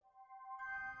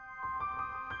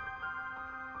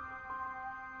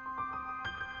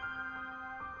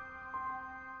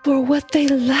For what they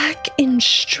lack in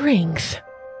strength,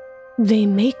 they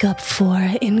make up for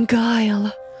in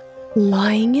guile,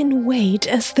 lying in wait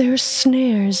as their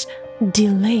snares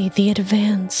delay the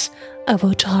advance of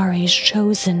Otari's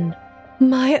chosen.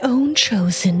 My own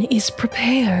chosen is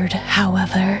prepared,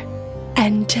 however,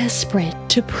 and desperate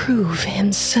to prove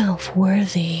himself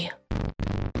worthy.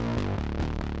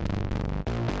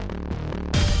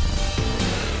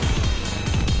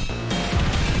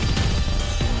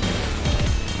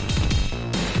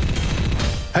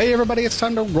 Hey everybody, it's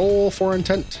time to roll for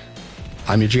intent.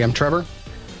 I'm your GM Trevor,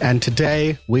 and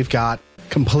today we've got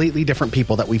completely different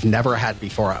people that we've never had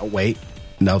before. Wait,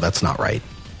 no, that's not right.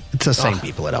 It's the same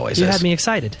people it always is. You had me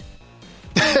excited.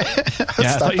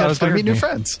 I thought you was going to be new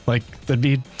friends. Like, that'd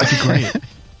be great.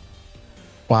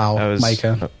 Wow,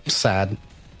 Micah, sad.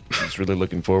 I was really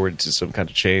looking forward to some kind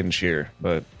of change here,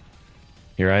 but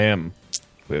here I am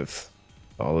with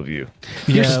all of you.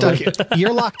 You're stuck.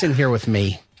 You're locked in here with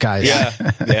me, guys. Yeah.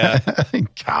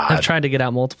 God. I've tried to get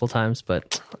out multiple times,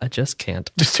 but I just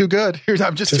can't. Just too good.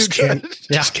 I'm just too good.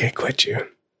 Just can't quit you.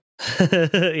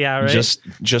 Yeah, right.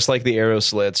 Just like the arrow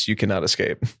slits, you cannot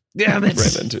escape. Yeah,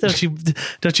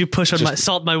 don't you push on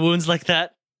salt my wounds like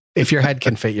that? If your head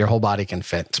can fit, your whole body can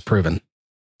fit. It's proven.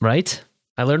 Right?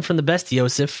 I learned from the best,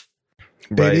 Yosef.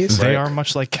 Right. They are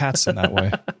much like cats in that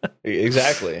way.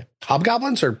 Exactly.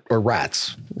 Hobgoblins or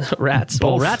rats? Rats.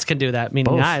 Both. Well, rats can do that.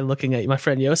 Meaning Both. I looking at my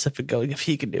friend Yosef and going, if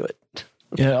he can do it.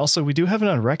 Yeah, also, we do have it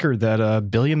on record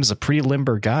that Billiam is a pretty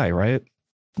limber guy, right?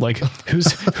 Like,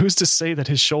 who's to say that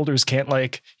his shoulders can't,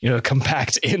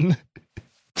 compact in?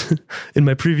 In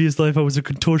my previous life, I was a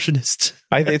contortionist.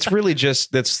 It's really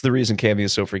that's the reason Cammy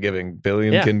is so forgiving.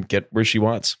 Billiam can get where she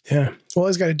wants. Yeah. All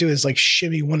he's got to do is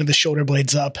shimmy one of the shoulder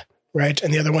blades up, right?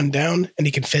 And the other one down, and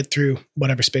he can fit through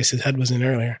whatever space his head was in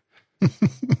earlier.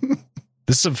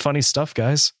 This is some funny stuff,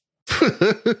 guys.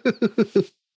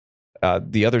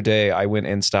 The other day, I went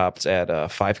and stopped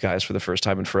at Five Guys for the first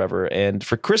time in forever. And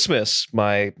for Christmas,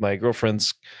 my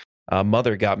girlfriend's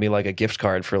mother got me a gift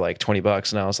card for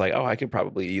 $20. And I was like, oh, I could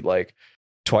probably eat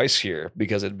twice here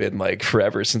because it'd been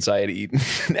forever since I had eaten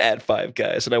at Five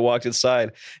Guys. And I walked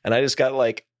inside and I just got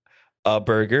a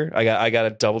burger. I got a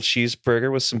double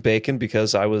cheeseburger with some bacon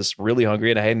because I was really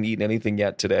hungry and I hadn't eaten anything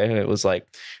yet today. And it was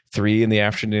 3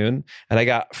 p.m. and I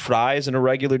got fries and a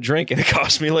regular drink and it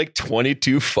cost me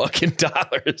 $22 fucking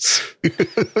dollars.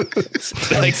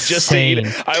 Just to eat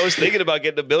it. I was thinking about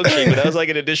getting a milkshake, but that was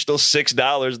an additional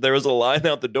 $6. There was a line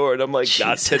out the door and I'm like,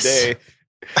 not today.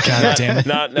 God damn it.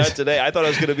 Not today. I thought I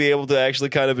was going to be able to actually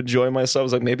kind of enjoy myself. I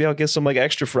was like, maybe I'll get some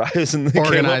extra fries. And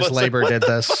organized labor did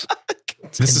this.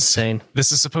 This insane.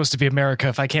 This is supposed to be America.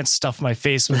 If I can't stuff my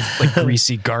face with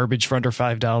greasy garbage for under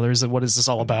 $5, then what is this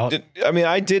all about?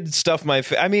 I did stuff my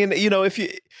face.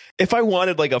 If I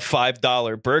wanted a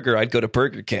 $5 burger, I'd go to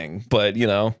Burger King. But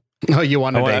No, you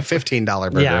wanted a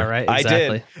 $15 burger. Yeah, right.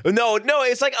 Exactly. I did. No,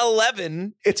 it's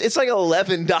 $11. It's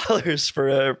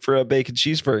 $11 for a bacon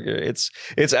cheeseburger. It's.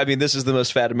 This is the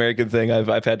most fat American thing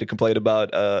I've had to complain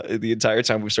about the entire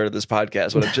time we've started this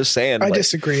podcast. But I'm just saying. I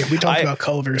disagree. We talked about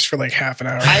Culver's for half an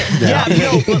hour.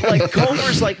 But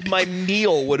Culver's my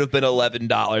meal would have been $11,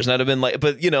 and I'd have been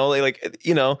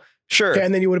sure. Yeah,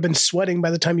 and then you would have been sweating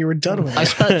by the time you were done with it. I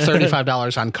spent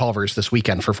 $35 on Culver's this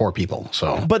weekend for 4 people.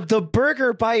 So, but the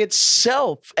burger by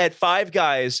itself at Five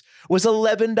Guys was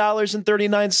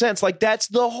 $11.39. That's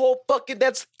the whole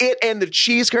that's it. And the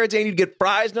cheese curds, and you'd get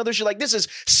fries and other shit. This is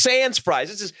Sans fries.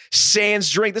 This is Sans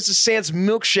drink. This is Sans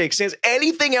milkshake. Sans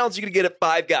anything else you could get at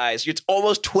Five Guys. It's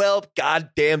almost $12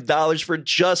 goddamn dollars for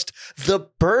just the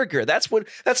burger. That's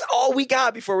all we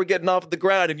got before we're getting off the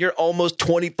ground, and you're almost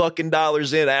 $20 fucking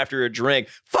in after a drink.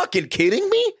 Fucking kidding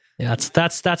me? Yeah,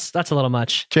 that's a little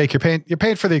much. Jake, you're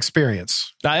paying for the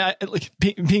experience.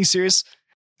 Being serious,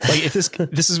 if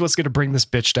this is what's going to bring this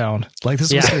bitch down. This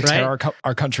is what's going to tear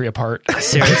our country apart.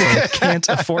 Seriously. Can't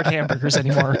afford hamburgers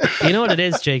anymore. You know what it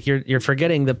is, Jake? You're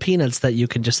forgetting the peanuts that you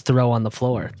can just throw on the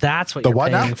floor. That's what you're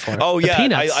paying for. Oh, the yeah.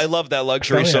 peanuts. I love that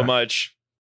luxury so much.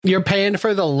 You're paying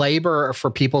for the labor for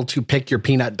people to pick your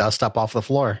peanut dust up off the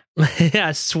floor.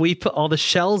 Yeah, sweep all the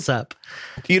shells up.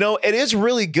 It is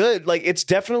really good. It's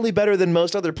definitely better than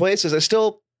most other places. I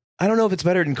don't know if it's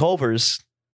better than Culver's.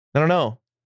 I don't know.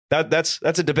 That's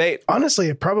a debate. Honestly,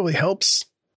 it probably helps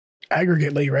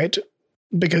aggregately, right?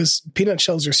 Because peanut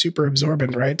shells are super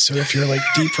absorbent, right? So if you're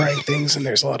deep frying things and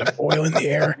there's a lot of oil in the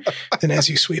air, then as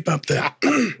you sweep up the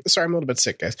sorry, I'm a little bit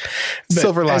sick, guys. But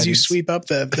Silver linings. As you sweep up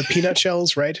the peanut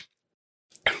shells, right?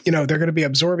 They're going to be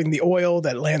absorbing the oil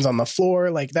that lands on the floor.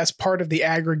 That's part of the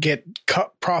aggregate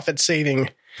profit saving,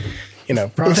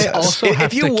 process. They also If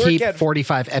have you to work keep at-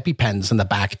 45 EpiPens in the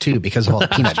back too because of all the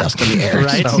peanut dust in the air.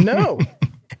 Right. So- No.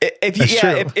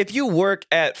 If you work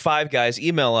at Five Guys,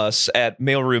 email us at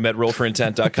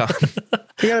mailroom@rollforintent.com.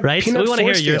 We got a Right? So peanut we want to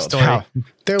hear force your field. story. How?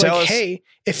 They're Tell like, us- hey,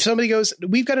 if somebody goes,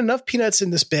 we've got enough peanuts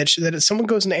in this bitch that if someone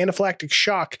goes into anaphylactic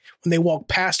shock when they walk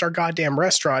past our goddamn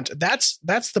restaurant, that's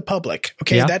the public.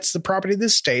 Okay. Yeah. That's the property of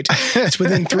this state. It's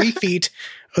within 3 feet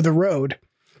of the road.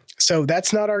 So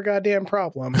that's not our goddamn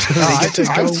problem. They get to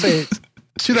I go. would say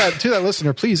to that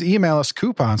listener, please email us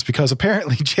coupons because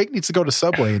apparently Jake needs to go to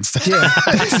Subway instead. Yeah.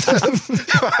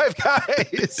 Five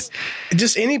Guys.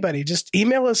 Just anybody, just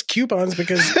email us coupons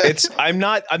because I'm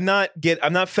not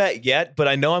fat yet, but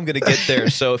I know I'm going to get there.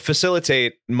 So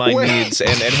facilitate my needs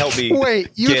and help me. Wait,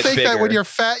 you get think that bigger. when you're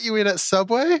fat, you eat at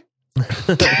Subway?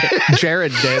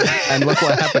 Jared did, and look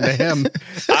what happened to him.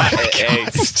 Hey,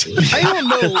 I don't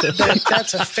know that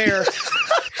that's a fair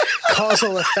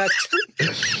causal effect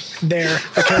there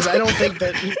because I don't think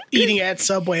that eating at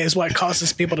Subway is what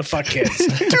causes people to fuck kids.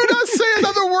 Do not say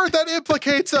another word that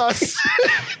implicates us.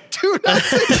 Do not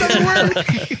say another word.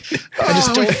 I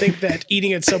just don't think that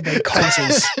eating at Subway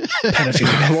causes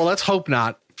pedophilia. Well, let's hope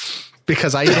not,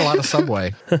 because I eat a lot of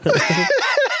Subway.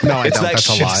 No, I it's don't. that That's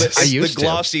a lie. it's I the used to.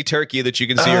 glossy turkey that you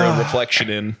can see your own reflection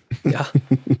in.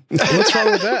 What's wrong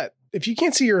with that? If you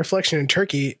can't see your reflection in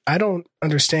turkey, I don't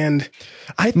understand.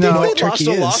 I think No, they what lost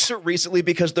turkey a is. lawsuit recently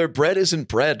because their bread isn't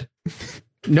bread.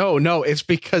 No, it's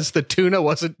because the tuna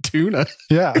wasn't tuna.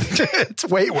 Yeah, it's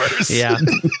way worse. Yeah.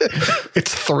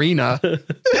 It's Thrina.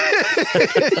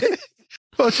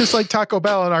 Well, it's just like Taco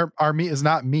Bell, and our meat is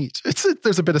not meat.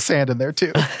 There's a bit of sand in there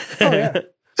too. Oh, yeah.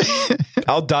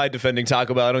 I'll die defending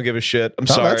Taco Bell. I don't give a shit. I'm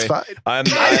Oh, sorry. that's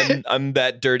fine. I'm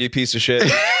that dirty piece of shit.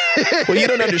 Well, you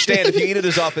don't understand. If you eat it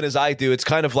as often as I do, it's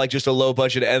kind of like just a low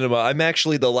budget enema. I'm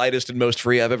actually the lightest and most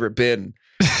free I've ever been.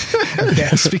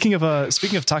 Speaking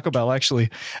of Taco Bell, actually,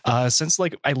 since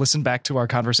like I listened back to our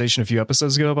conversation a few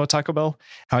episodes ago about Taco Bell,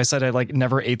 how I said I like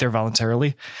never ate there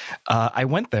voluntarily. I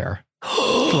went there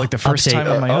for like the first Update. time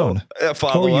on my own.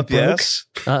 Follow you up, broke? yes.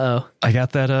 Uh-oh. I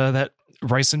got that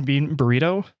rice and bean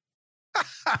burrito.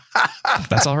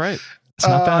 That's all right. It's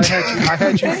not I bad.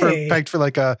 had you Hey. pegged for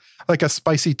like a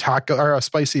spicy taco or a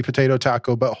spicy potato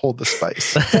taco, but hold the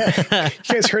spice. You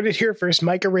guys heard it here first.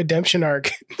 Micah redemption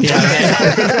arc.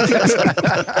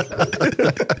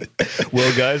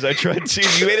 Well, guys, I tried to.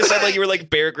 You made it sound like you were like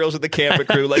Bear Grylls with the camera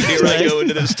crew. Like, here I go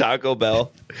into this Taco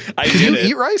Bell. I Can did you it.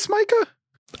 eat rice, Micah?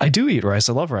 I do eat rice.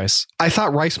 I love rice. I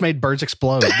thought rice made birds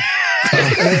explode.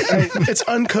 It's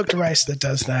uncooked rice that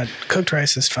does that. Cooked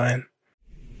rice is fine.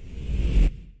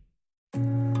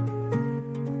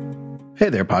 Hey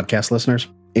there, podcast listeners.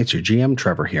 It's your GM,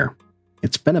 Trevor, here.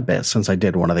 It's been a bit since I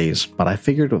did one of these, but I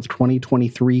figured with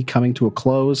 2023 coming to a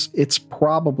close, it's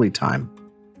probably time.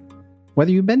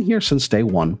 Whether you've been here since day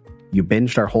one, you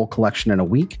binged our whole collection in a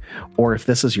week, or if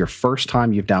this is your first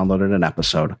time you've downloaded an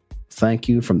episode, thank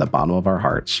you from the bottom of our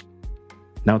hearts.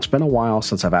 Now, it's been a while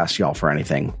since I've asked y'all for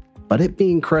anything, but it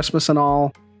being Christmas and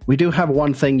all, we do have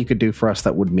one thing you could do for us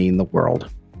that would mean the world.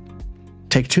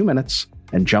 Take 2 minutes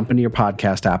and jump into your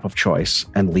podcast app of choice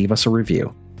and leave us a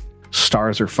review.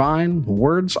 Stars are fine,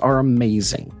 words are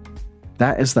amazing.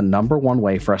 That is the number one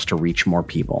way for us to reach more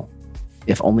people.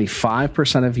 If only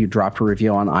 5% of you dropped a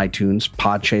review on iTunes,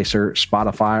 Podchaser,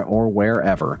 Spotify, or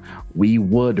wherever, we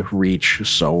would reach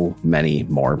so many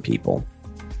more people.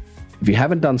 If you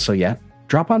haven't done so yet,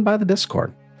 drop on by the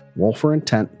Discord,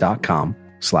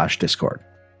 rollforintent.com/Discord.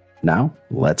 Now,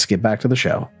 let's get back to the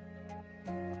show.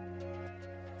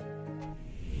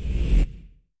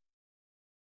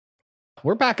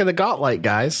 We're back in the Gauntlet,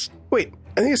 guys. Wait,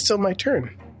 I think it's still my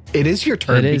turn. It is your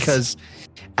turn It is. because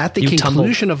at the You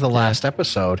conclusion of the last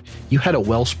episode, you had a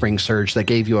Wellspring Surge that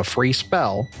gave you a free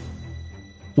spell,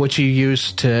 which you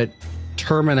used to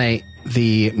terminate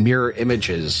the mirror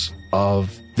images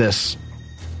of this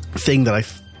thing that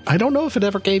I don't know if it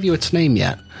ever gave you its name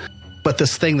yet, but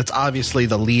this thing that's obviously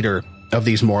the leader of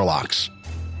these Morlocks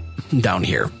down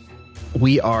here.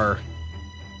 We are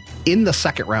in the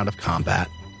second round of combat.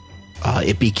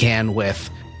 It began with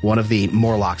one of the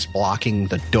Morlocks blocking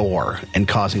the door and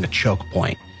causing a choke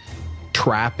point.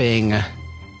 Trapping,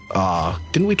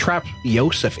 didn't we trap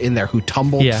Yosef in there, who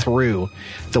tumbled through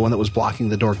the one that was blocking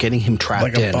the door, getting him trapped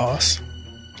Like a in. boss.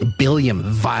 Billiam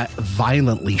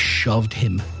violently shoved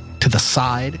him to the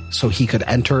side so he could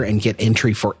enter and get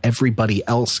entry for everybody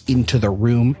else into the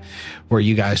room, where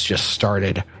you guys just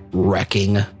started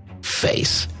wrecking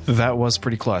face. That was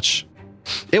pretty clutch.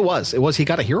 It was. He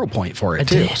got a hero point for it I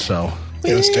too. did. So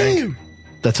It was dank.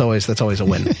 that's always a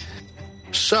win.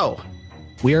 So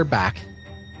we are back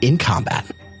in combat.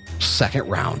 second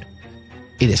round.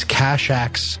 It is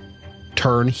Kashak's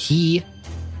turn. He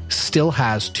still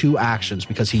has 2 actions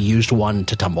because he used one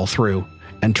to tumble through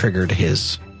and triggered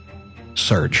his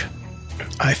surge.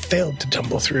 I failed to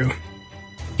tumble through.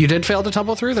 You did fail to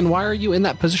tumble through? Then why are you in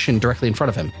that position directly in front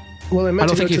of him? Well, I meant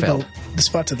don't to think go you to the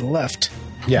spot to the left,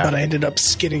 Yeah. but I ended up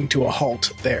skidding to a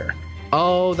halt there.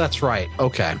 Oh, that's right.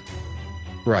 Okay.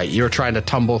 Right. You were trying to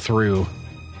tumble through.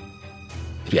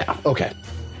 Yeah. Okay.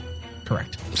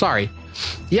 Correct. Sorry.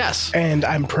 Yes. And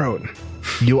I'm prone.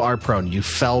 You are prone. You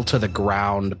fell to the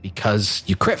ground because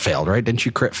you crit failed, right? Didn't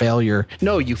you crit fail your...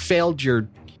 No, you failed your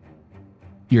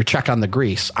check on the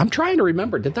grease. I'm trying to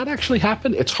remember. Did that actually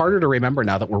happen? It's harder to remember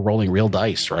now that we're rolling real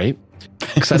dice, right?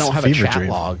 Because I don't have a Fever chat dream.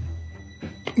 log.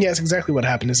 Yeah, that's exactly what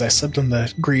happened. Is I slipped on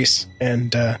the grease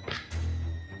and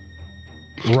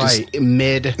Right,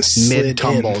 mid slid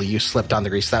tumble, in. you slipped on the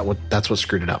grease. That's what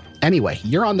screwed it up. Anyway,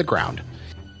 you're on the ground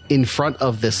in front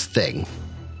of this thing.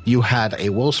 You had a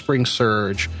Willspring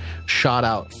Surge, shot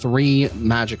out 3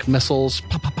 magic missiles,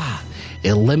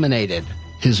 eliminated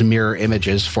his mirror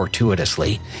images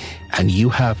fortuitously, and you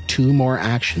have 2 more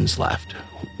actions left.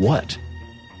 What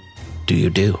do you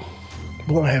do?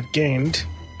 will I have gained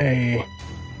a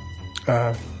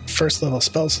first level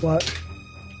spell slot?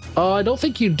 I don't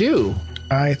think you do.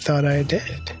 I thought I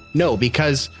did. No,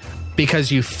 because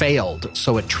you failed,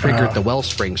 so it triggered the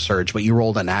Wellspring Surge, but you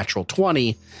rolled a natural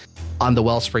 20 on the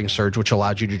Wellspring Surge, which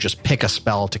allowed you to just pick a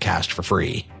spell to cast for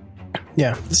free.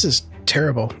 Yeah, this is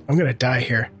terrible. I'm going to die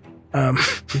here.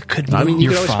 You could I mean,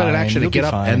 you You're can always spend an fine. action to You'll get be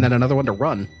up fine. and then another one to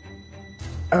run.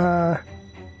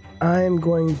 I'm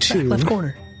going to... Left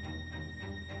corner.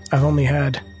 I've only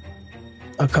had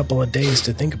a couple of days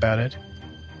to think about it.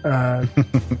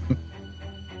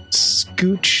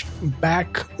 Scooch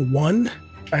back 1.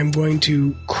 I'm going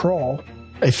to crawl.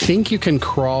 I think you can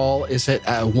crawl. Is it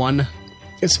 1?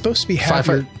 It's supposed to be half 5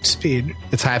 your speed.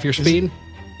 It's half your speed?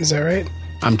 Is that right?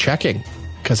 I'm checking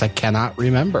because I cannot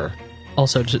remember.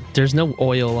 Also, there's no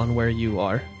oil on where you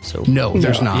are, so No,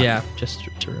 there's not. yeah, just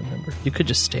to remember, you could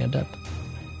just stand up.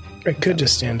 I could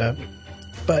just stand up,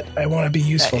 but I want to be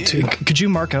useful too. Could you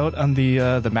mark out on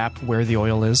the map where the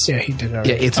oil is? Yeah, he did already.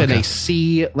 Yeah, it's in a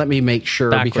C. Let me make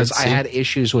sure Backwards because I C. had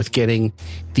issues with getting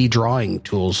the drawing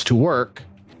tools to work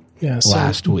Yeah, so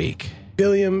last week.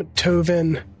 Billiam,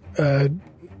 Tovin,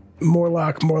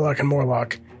 Morlock, and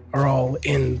Morlock are all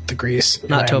in the grease.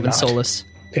 and I Not am Tobin Solus.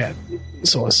 Yeah,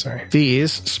 Solus, sorry.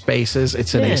 These spaces,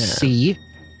 it's in Yeah. a C,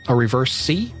 a reverse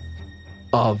C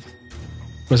of,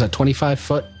 was that 25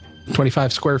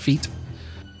 square feet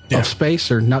of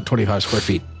space, or not 25 square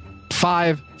feet?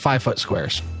 5 foot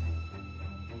squares.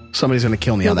 Somebody's going to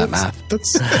kill me on that math.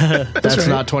 That's That's right.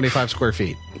 not 25 square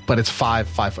feet, but it's 5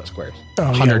 foot squares.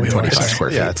 Oh, yeah, 125 sorry. square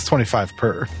feet. Yeah, it's 25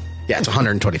 per. Yeah, it's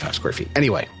 125 square feet.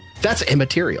 Anyway, that's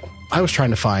immaterial. I was trying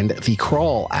to find the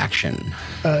crawl action.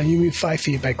 You move 5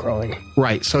 feet by crawling.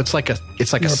 Right, so it's like a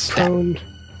You're step. prone,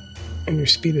 and your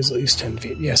speed is at least 10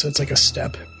 feet. Yeah, so it's like a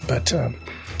step. But I'm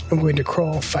going to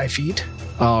crawl 5 feet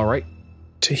All right.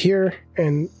 to here,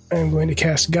 and I'm going to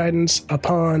cast guidance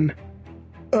upon.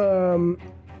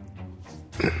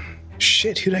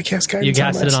 Shit, who did I cast guidance You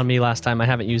on? casted it on me last time. I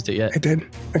haven't used it yet. I did?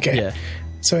 Okay. Yeah.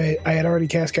 So I had already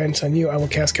cast guidance on you. I will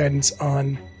cast guidance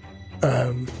on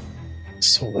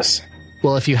Solus.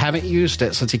 Well, if you haven't used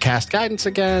it since you cast guidance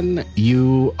again,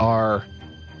 you no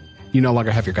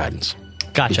longer have your guidance.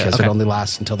 Gotcha. Because Okay. it only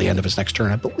lasts until the end of his next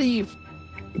turn, I believe.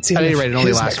 It's the At end any of rate, it only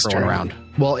his lasts next for one turn.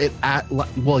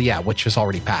 round. Well, yeah, which is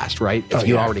already passed, right? If Oh,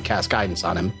 you yeah. already cast guidance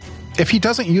on him, If he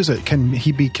doesn't use it, can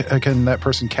that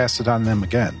person cast it on them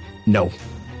again? no.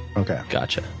 Okay.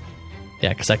 Gotcha. Yeah,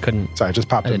 because I couldn't. Sorry, I just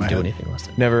popped I in my didn't do head. anything last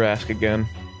time. Never ask again.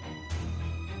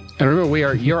 And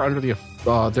remember, you're under the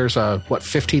there's a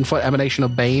 15-foot emanation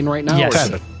of Bane right now. Yes.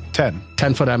 Or is it 10.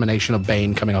 10-foot emanation of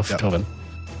Bane coming off Yep. Tobin.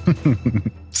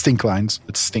 Stink lines.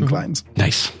 It's stink lines.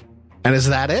 Nice. And is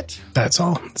that it? That's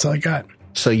all. That's all I got.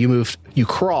 So you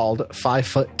crawled 5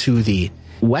 foot to the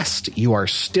west. You are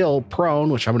still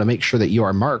prone, which I'm going to make sure that you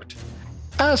are marked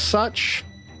as such,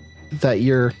 that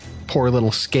your poor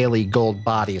little scaly gold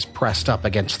body is pressed up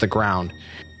against the ground,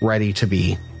 ready to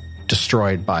be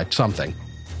destroyed by something.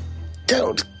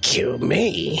 Don't kill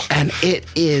me. And it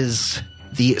is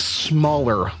the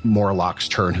smaller Morlock's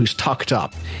turn, who's tucked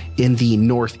up in the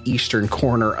northeastern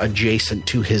corner adjacent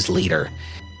to his leader.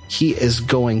 He is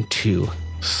going to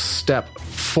step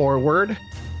forward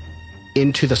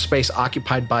into the space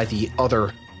occupied by the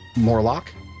other Morlock,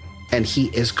 and he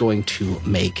is going to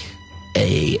make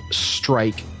a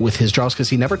strike with his jaws because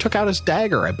he never took out his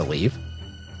dagger, I believe.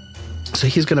 So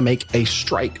he's going to make a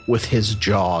strike with his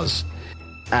jaws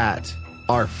at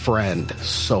our friend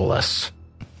Solus.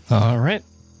 All right.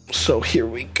 So here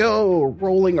we go,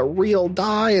 rolling a real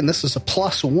die, and this is a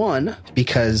 +1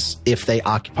 because if they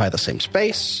occupy the same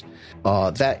space,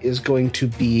 that is going to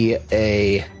be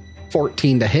a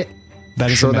 14 to hit.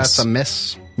 That is that's a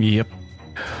miss. Yep.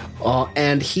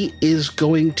 And he's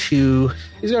going to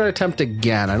attempt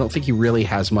again. I don't think he really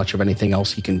has much of anything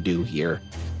else he can do here.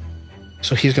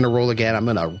 So he's going to roll again.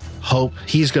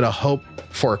 He's going to hope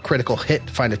for a critical hit,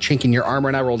 find a chink in your armor,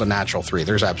 and I rolled a natural 3.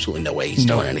 There's absolutely no way he's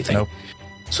doing anything. Nope.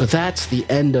 So that's the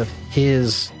end of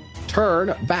his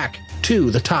turn. Back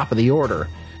to the top of the order.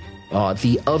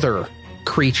 The other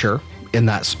creature in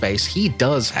that space, he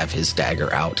does have his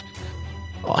dagger out.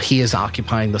 He is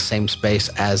occupying the same space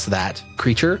as that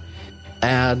creature,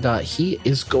 and he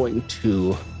is going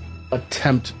to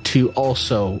attempt to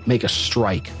also make a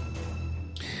strike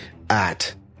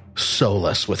at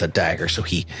Solus with a dagger. So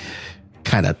he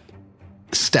kind of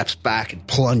steps back and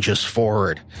plunges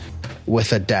forward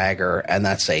with a dagger, and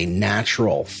that's a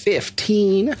natural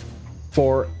 15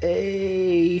 for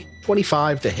a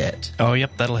 25 to hit. Oh,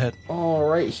 yep, that'll hit. All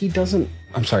right,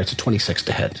 it's a 26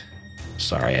 to hit.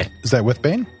 Sorry. Is that with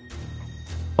Bane?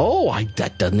 Oh,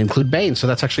 that doesn't include Bane, so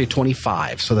that's actually a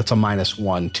 25. So that's a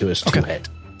 -1 to his 2 hit.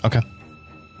 Okay.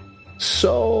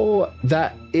 So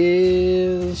that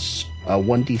is a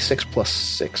 1d6 plus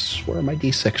 6. Where are my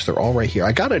d6? They're all right here.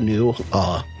 I got a new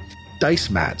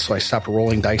dice mat, so I stopped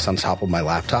rolling dice on top of my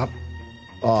laptop.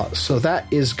 So that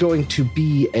is going to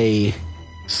be a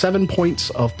 7 points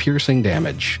of piercing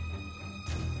damage.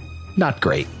 Not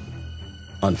great,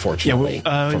 unfortunately.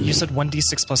 Yeah, you said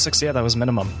 1d6 plus 6. Yeah, that was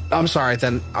minimum. I'm sorry.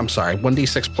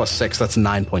 1d6 plus 6. That's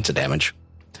 9 points of damage.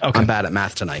 Okay. I'm bad at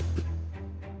math tonight.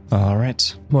 All right.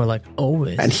 More like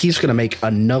always. And he's going to make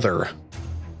another.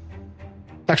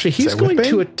 Actually, he's going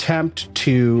to attempt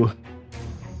to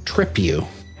trip you.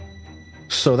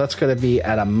 So that's going to be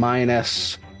at a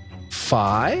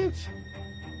 -5.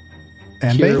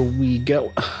 And Here Bane? we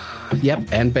go.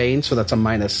 Yep, and Bane. So that's a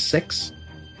 -6.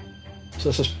 So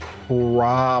this is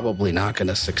probably not going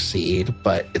to succeed,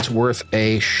 but it's worth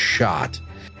a shot.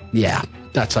 Yeah,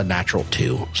 that's a natural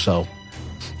 2. So,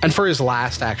 and for his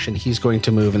last action, he's going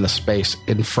to move in the space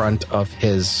in front of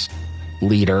his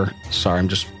leader. Sorry, I'm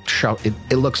just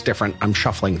it looks different. I'm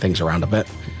shuffling things around a bit.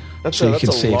 That's you a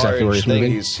can see exactly where he's thing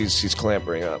moving. He's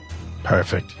clambering up.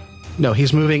 Perfect. No,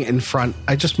 he's moving in front.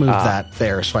 I just moved that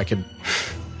there so I could,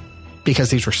 because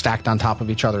these were stacked on top of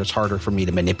each other, it's harder for me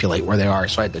to manipulate where they are,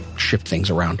 so I had to shift things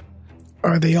around.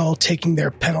 Are they all taking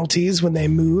their penalties when they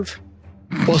move?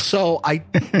 Well, so I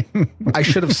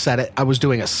should have said it. I was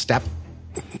doing a step,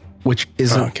 which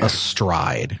isn't a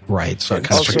stride, right? So it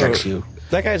kind of protects you.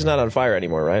 That guy's not on fire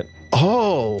anymore, right?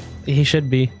 Oh, he should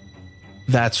be.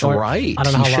 That's right. I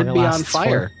don't know he how should long be it on lasts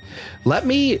fire. for. Let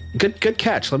me good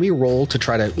catch. Let me roll to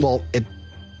try to. Well,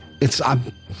 it's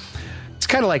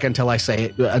kind of like until we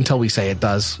say it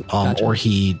does, Gotcha. or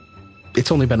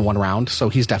it's only been one round, so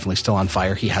he's definitely still on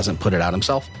fire. He hasn't put it out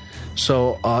himself.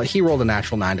 So he rolled a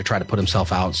natural 9 to try to put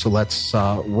himself out. So let's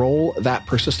roll that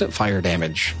persistent fire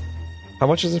damage. How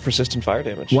much is the persistent fire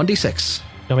damage? 1d6.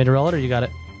 You want me to roll it, or you got it?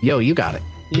 Yo, you got it.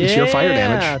 It's your fire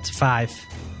damage. Yeah, it's 5.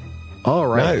 All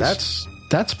right, Nice.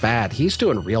 that's bad. He's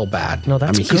doing real bad. No,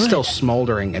 that's he's good. still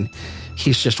smoldering, and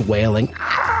he's just wailing,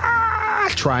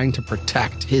 trying to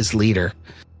protect his leader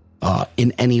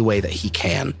in any way that he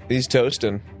can. He's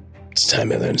toasting. It's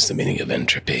time I learned the meaning of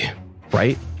entropy.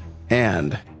 Right?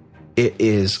 And it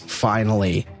is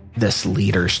finally this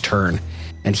leader's turn,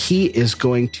 and he is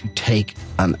going to take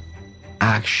an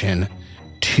action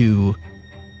to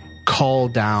call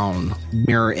down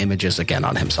mirror images again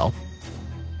on himself.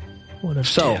 What a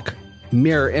So, dick.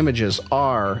 mirror images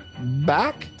are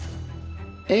back,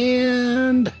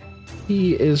 and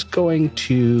he is going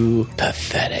to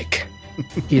Pathetic.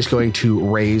 he's going to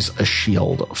raise a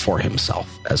shield for himself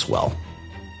as well.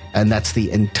 And that's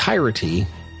the entirety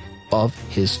of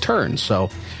his turn. So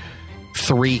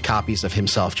 3 copies of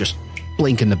himself just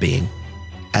blink into being,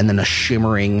 and then a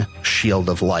shimmering shield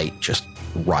of light just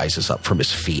rises up from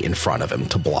his feet in front of him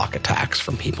to block attacks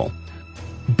from people.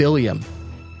 Billiam,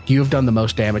 you've done the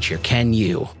most damage here. Can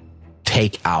you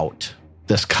take out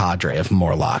this cadre of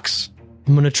Morlocks?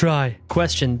 I'm going to try.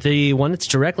 Question. The one that's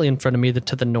directly in front of me,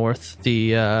 to the north,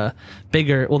 the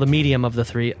the medium of the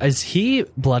 3, is he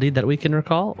bloodied that we can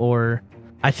recall? Or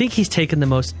I think he's taken the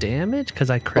most damage because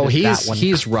I crit that one.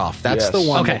 He's rough. That's Yes. the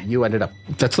one Okay. that you ended up,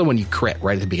 that's the one you crit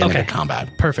right at the beginning Okay. of combat.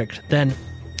 Perfect. Then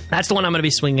that's the one I'm going to be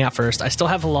swinging at first. I still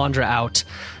have Alondra out.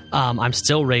 I'm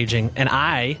still raging, and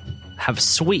I have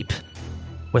sweep.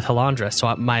 with Halandra.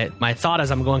 So my thought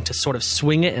is I'm going to sort of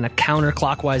swing it in a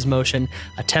counterclockwise motion,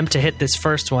 attempt to hit this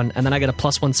first one, and then I get a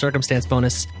 +1 circumstance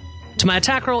bonus to my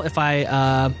attack roll if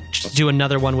I just do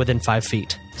another one within 5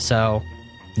 feet. So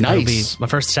that'll be Nice. my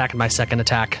first attack and my second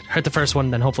attack. Hit the first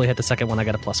one, then hopefully hit the second one. I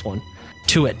get a +1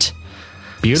 to it.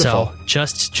 Beautiful. So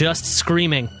just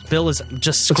screaming. Bill is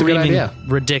just That's a good screaming idea.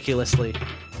 ridiculously.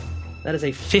 That is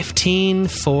a 15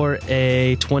 for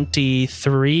a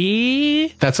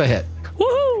 23. That's a hit.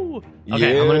 Woohoo!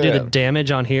 Okay, I'm going to do Yeah. the damage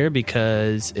on here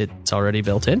because it's already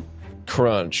built in.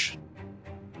 Crunch.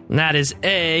 And that is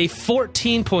a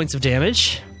 14 points of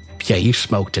damage. Yeah, you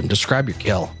smoked him. Describe your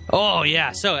kill. Oh,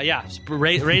 yeah. So, yeah,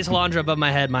 raise Halandra above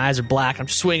my head. My eyes are black. I'm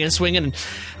swinging, and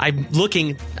I look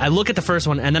at the first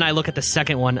one, and then I look at the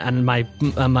second one, and my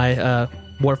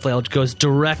Warflail goes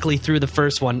directly through the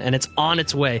first one, and it's on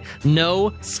its way.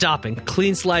 No stopping.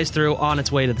 Clean slice through, on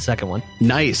its way to the second one.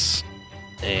 Nice.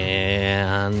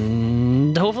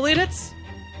 And hopefully it hits.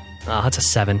 Oh, that's a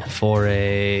 7 for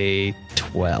a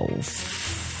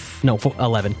 12. No, for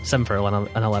 11. 7 for an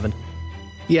 11.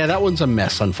 Yeah, that one's a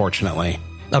miss, unfortunately.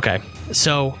 Okay,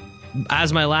 so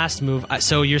as my last move,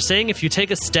 so you're saying if you take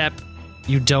a step,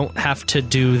 you don't have to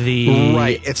do the...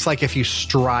 Right. It's like if you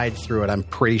stride through it, I'm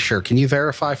pretty sure. Can you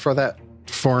verify for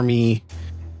me,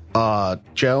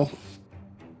 Joe?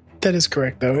 That is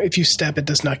correct, though. If you step, it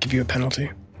does not give you a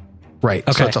penalty. Right.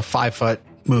 Okay. So it's a 5-foot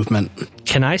movement.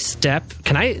 Can I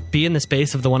be in the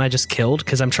space of the one I just killed?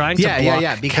 Because I'm trying to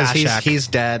block because Kashak. he's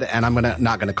dead, and I'm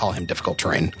not gonna call him difficult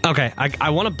terrain. Okay, I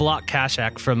want to block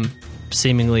Kashak from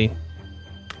seemingly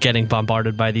getting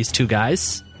bombarded by these two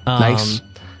guys. Nice.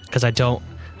 Because I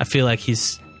feel like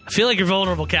you're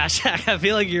vulnerable, Kashak. I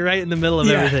feel like you're right in the middle of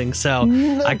Yeah. everything. So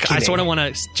I kidding. sort of want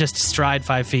to just stride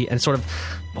 5 feet and sort of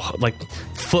like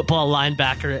football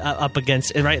linebacker up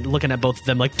against, right, looking at both of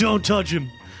them like, don't touch him.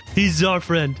 He's our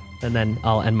friend. And then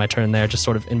I'll end my turn there, just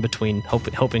sort of in between,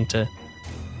 hoping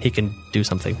he can do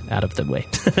something out of the way.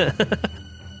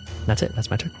 That's it. That's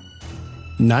my turn.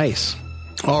 Nice.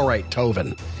 All right,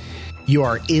 Tovin. You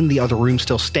are in the other room,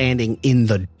 still standing in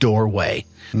the doorway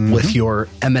with your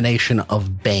emanation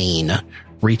of Bane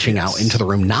reaching out into the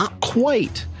room, not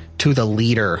quite to the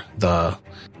leader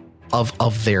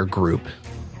of their group.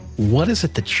 What is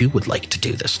it that you would like to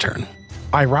do this turn?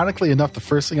 Ironically enough, the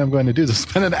first thing I'm going to do is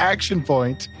spend an action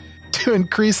point to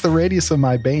increase the radius of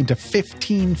my bane to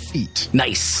 15 feet,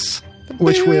 Nice.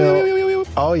 which will,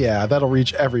 oh yeah, that'll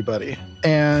reach everybody.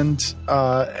 And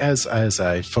as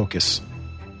I focus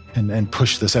and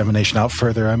push this emanation out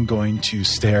further, I'm going to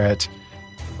stare at.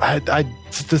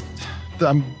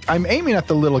 I'm aiming at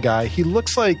the little guy. He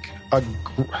looks like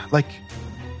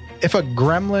if a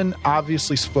gremlin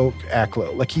obviously spoke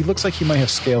Aklo. Like he looks like he might have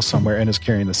scales somewhere and is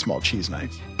carrying a small cheese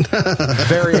knife.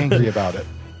 Very angry about it.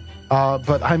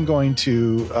 But I'm going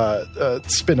to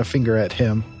spin a finger at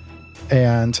him,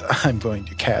 and I'm going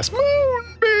to cast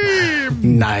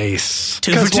Moonbeam. Nice.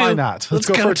 Because why not? Let's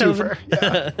go for a Tovin. twofer.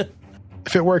 Yeah.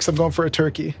 If it works, I'm going for a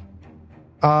turkey.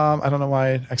 I don't know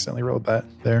why I accidentally rolled that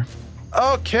there.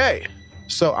 Okay.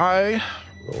 So I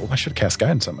should have cast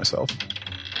guidance on myself.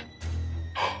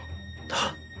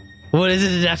 What is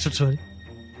it? A natural 20.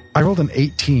 I rolled an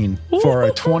 18 for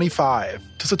a 25.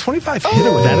 Does a 25 hit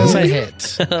it with That is a Moonbeam?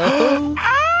 hit.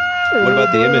 What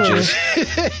about the images?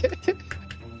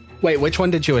 Wait, which one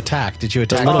did you attack? Did you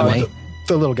attack Oh, the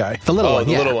the little guy. The little Oh, one.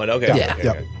 the yeah. little one. Okay. Yeah. okay,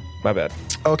 Yeah. okay. My bad.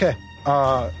 Okay.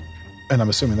 And I'm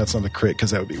assuming that's not a crit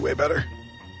because that would be way better.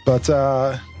 But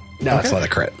No, that's Okay. not a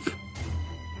crit.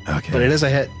 okay. But it is a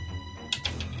hit.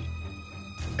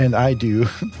 And I do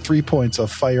 3 points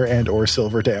of fire and or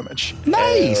silver damage.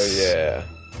 Nice. Oh, yeah.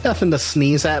 Nothing to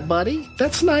sneeze at, buddy.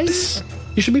 That's nice.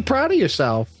 You should be proud of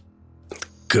yourself.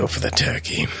 Go for the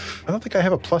turkey. I don't think I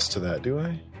have a plus to that, do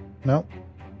I? No.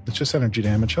 It's just energy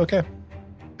damage. Okay.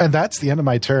 And that's the end of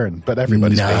my turn, but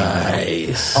everybody's baned.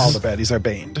 nice. All the baddies are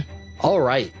baned. All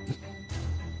right.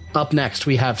 Up next,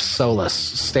 we have Solus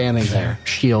standing there,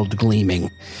 shield gleaming,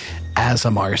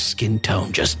 Azamar's skin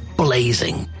tone just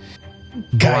blazing.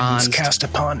 Guidance Bronzed. cast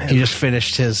upon him. He just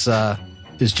finished his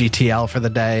GTL for the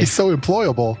day. He's so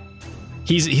employable.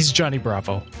 He's Johnny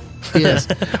Bravo. He is.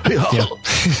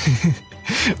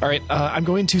 All right, I'm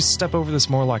going to step over this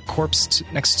Morlock corpse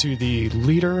next to the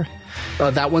leader.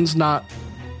 That one's not.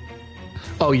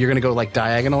 Oh, you're going to go like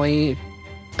diagonally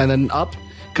and then up?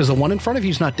 Because the one in front of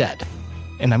you is not dead.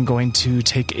 And I'm going to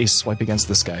take a swipe against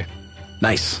this guy.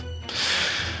 Nice.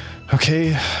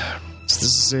 Okay, so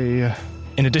this is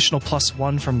an additional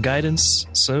 +1 from guidance.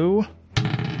 So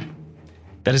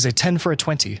that is a 10 for a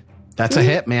 20. That's a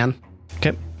hit, man. Okay,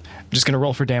 I'm just going to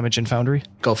roll for damage in Foundry.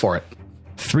 Go for it.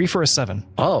 3 for a 7.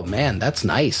 Oh man, that's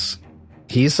nice.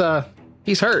 He's hurt.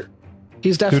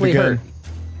 He's definitely again. hurt.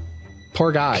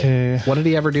 Poor guy. Okay. What did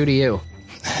he ever do to you?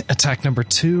 Attack number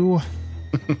 2.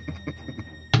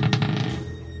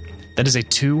 That is a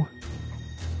 2.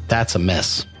 That's a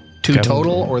miss. 2 Okay.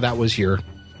 total, or that was your...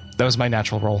 That was my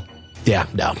natural roll. Yeah,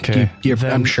 no. Okay.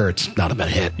 Then- I'm sure it's not a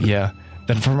hit. Yeah.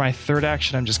 Then for my third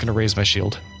action, I'm just going to raise my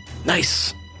shield.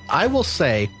 Nice. I will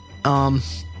say, let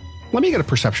me get a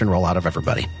perception roll out of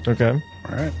everybody. Okay.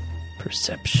 All right.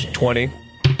 Perception. 20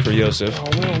 for Yosef.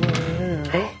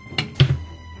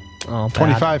 Oh, bad.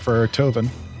 25 for Tovin.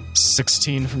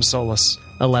 16 from Solus.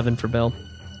 11 for Bill.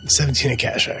 17 at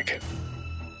Kashak.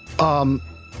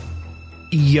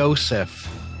 Yosef,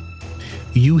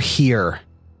 you hear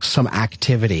some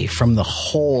activity from the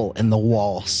hole in the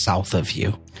wall south of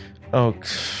you, Oh,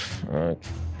 fuck.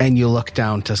 and you look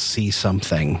down to see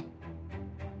something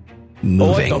Oh,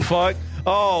 moving. what the fuck?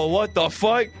 Oh, what the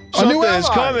fuck? A new Something's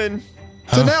ally. coming.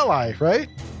 It's an ally, right?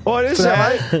 What is It's an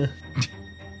that? ally?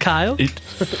 Kyle?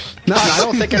 No, I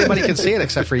don't think anybody can see it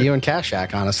except for you and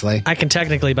Kashak, honestly. I can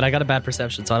technically, but I got a bad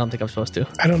perception, so I don't think I'm supposed to.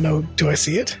 I don't know. Do I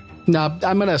see it? No,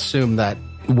 I'm going to assume that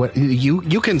what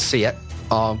you can see it.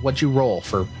 What'd you roll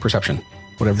for perception?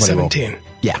 Whatever. 17.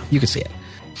 Yeah, you can see it.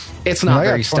 It's I mean, not I got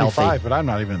very 25, stealthy. but I'm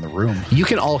not even in the room. You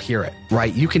can all hear it,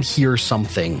 right? You can hear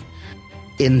something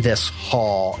in this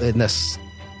hall,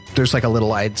 there's like a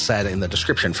little, I'd said in the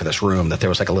description for this room that there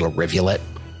was like a little rivulet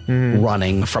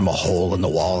running from a hole in the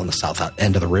wall in the south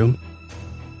end of the room.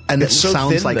 And It's it so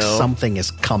sounds thin, like though. something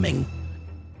is coming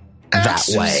that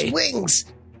way. Wings.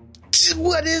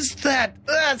 What is that?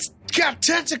 That's got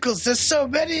tentacles. There's so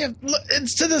many.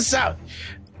 It's to the south.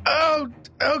 Oh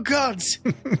gods.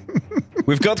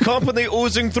 We've got company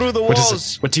oozing through the What walls.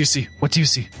 is it? What do you see? What do you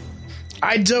see?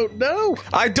 I don't know.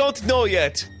 I don't know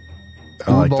yet.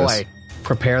 I like boy, this.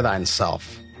 prepare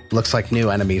thyself. Looks like new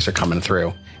enemies are coming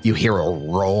through. You hear a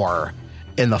roar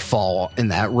in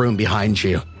that room behind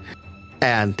you.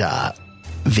 And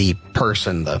the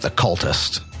person, the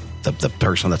cultist, the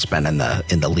person that's been in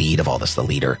the lead of all this, the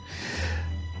leader,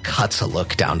 cuts a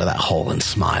look down to that hole and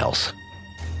smiles.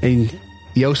 And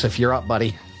Yosef, you're up,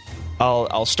 buddy.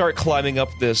 I'll start climbing up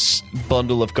this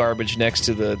bundle of garbage next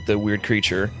to the weird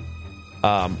creature.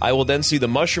 I will then see the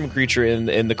mushroom creature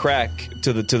in the crack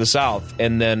to the south,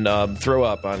 and then throw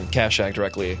up on Kashak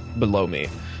directly below me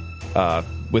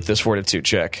with this fortitude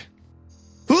check.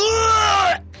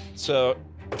 So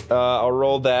I'll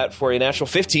roll that for a natural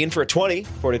 15 for a 20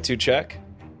 fortitude check.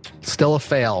 Still a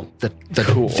fail. The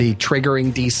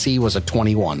triggering DC was a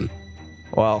 21.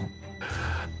 Wow.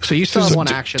 So you still have one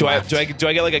action Do I left. get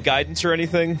like a guidance or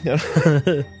anything?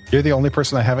 You're the only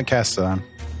person I haven't cast it on.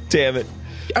 Damn it.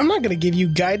 I'm not going to give you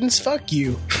guidance. Fuck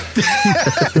you.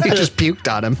 You just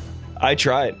puked on him. I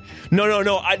tried. No.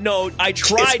 I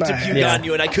tried Kiss to my puke ass. on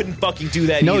you, and I couldn't fucking do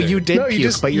that. No, either. you did No, you puke,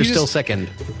 just- but you're you still just- sickened.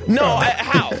 No,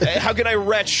 how? How can I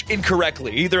retch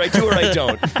incorrectly? Either I do or I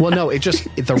don't. Well, no, it just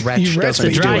the retch You retch, doesn't but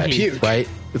do you dry it, heave. right?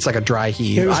 It's like a dry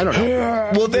heave. It was- I don't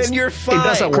know. Well, then you're fine. It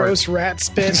doesn't work. Gross rat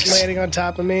spit landing on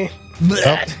top of me.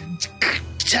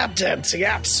 Tap dancing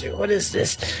Apsu. What is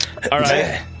this? All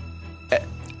right.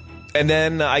 And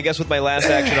then I guess with my last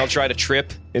action, I'll try to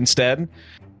trip instead.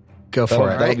 Go for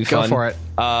it. That'll Right? be Go fun. for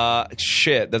it.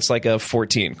 Shit, that's like a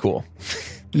 14. Cool.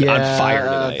 Yeah, On fire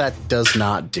tonight. that does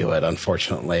not do it,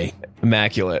 unfortunately.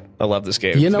 Immaculate. I love this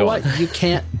game. You know Go what? on. You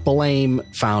can't blame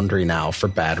Foundry now for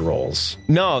bad rolls.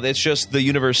 No, it's just the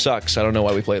universe sucks. I don't know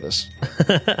why we play this.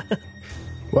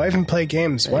 Why even play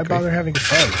games? Why bother having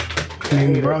fun? I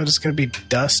mean, we're all just going to be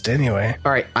dust anyway.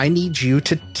 All right, I need you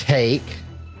to take.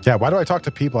 Yeah, why do I talk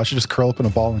to people? I should just curl up in a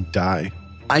ball and die.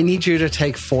 I need you to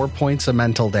take 4 points of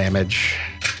mental damage.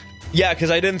 Yeah,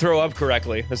 because I didn't throw up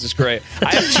correctly. This is great.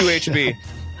 I have 2 HP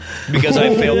because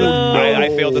I failed. I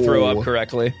failed to throw up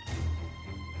correctly.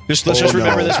 Let's just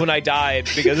remember this when I die,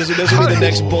 because this will be the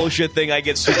next bullshit thing I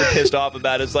get super pissed off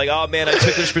about. It's like, oh man, I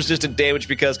took this persistent damage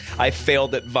because I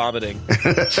failed at vomiting.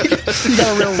 You got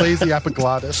a real lazy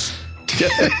epiglottis.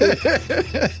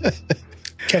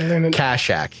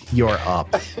 Kashak, you're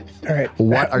up. All right.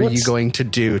 What are you What's- going to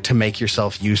do to make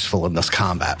yourself useful in this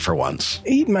combat for once?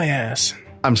 Eat my ass.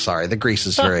 I'm sorry, the grease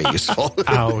is very useful.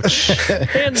 Ouch.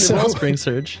 And the Wellspring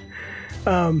Surge.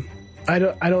 I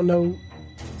don't know.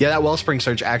 Yeah, that Wellspring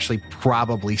Surge actually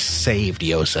probably saved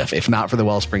Yosef. If not for the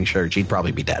Wellspring Surge, he'd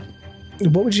probably be dead.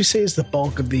 What would you say is the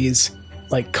bulk of these,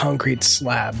 like, concrete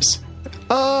slabs?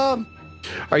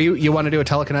 Are you want to do a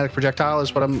telekinetic projectile?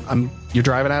 Is what you're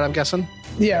driving at? I'm guessing.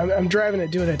 Yeah, I'm driving it,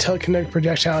 doing a telekinetic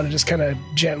projectile to just kind of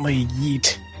gently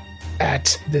yeet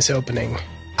at this opening.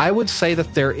 I would say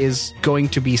that there is going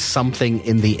to be something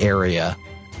in the area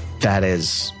that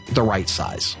is the right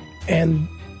size. And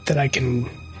that I can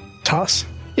toss?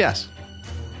 Yes.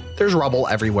 There's rubble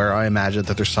everywhere. I imagine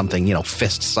that there's something,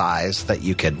 fist size that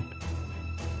you could,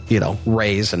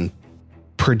 raise and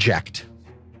project.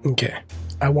 Okay.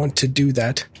 I want to do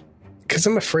that because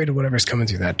I'm afraid of whatever's coming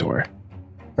through that door.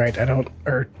 Right?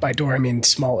 Or by door, I mean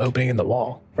small opening in the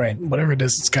wall. Right? Whatever it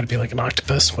is, it's got to be like an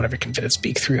octopus, whatever can fit its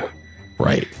beak through.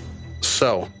 Right.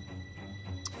 So,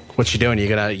 what you doing? You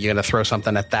gonna throw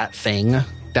something at that thing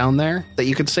down there that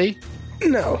you could see?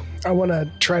 No. I want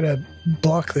to try to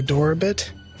block the door a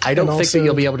bit. I don't And think that also-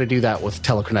 you'll be able to do that with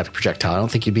telekinetic projectile. I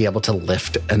don't think you'd be able to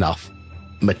lift enough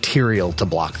material to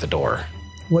block the door.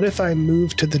 What if I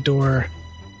move to the door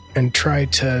and try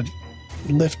to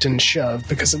lift and shove?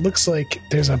 Because it looks like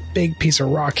there's a big piece of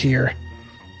rock here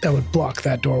that would block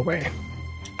that doorway.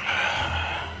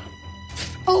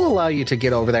 I'll allow you to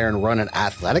get over there and run an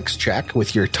athletics check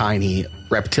with your tiny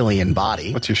reptilian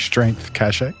body What's your strength,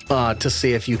 Kashak? to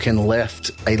see if you can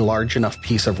lift a large enough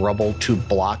piece of rubble to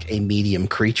block a medium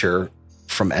creature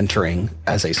from entering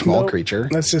as a small Nope. creature.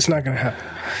 That's just not going to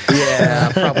happen.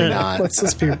 Yeah, probably not.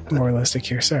 Let's be more realistic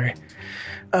here. Sorry.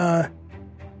 How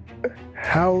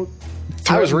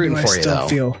I was rooting threatened do for you, still though.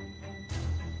 feel?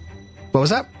 What was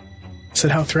that?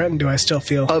 Said how threatened do I still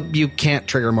feel? You can't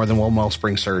trigger more than one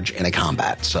Wellspring Surge in a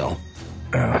combat, so...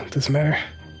 Doesn't matter.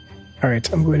 All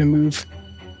right, I'm going to move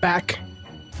back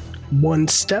one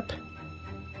step,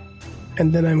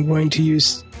 and then I'm going to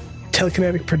use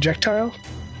telekinetic projectile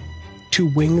to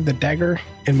wing the dagger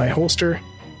in my holster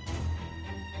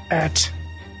at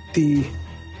the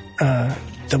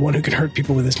one who can hurt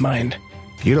people with his mind.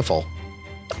 Beautiful.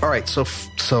 All right, so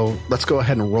let's go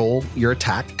ahead and roll your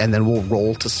attack, and then we'll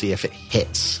roll to see if it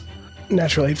hits.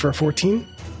 Natural 8 for a 14.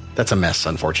 That's a miss,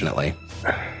 unfortunately.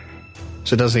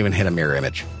 So it doesn't even hit a mirror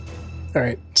image. All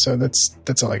right, so that's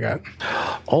all I got.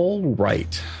 All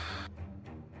right.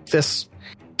 This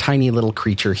tiny little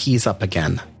creature, he's up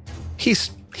again.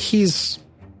 He's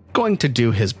going to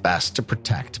do his best to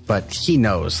protect, but he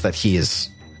knows that he is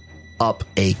up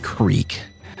a creek.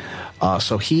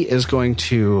 So he is going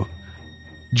to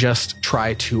just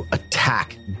try to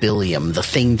attack Billiam, the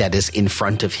thing that is in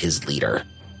front of his leader.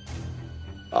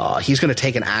 He's going to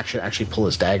take an action, actually pull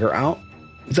his dagger out,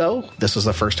 though. This is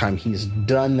the first time he's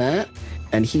done that.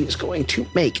 And he's going to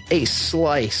make a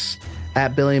slice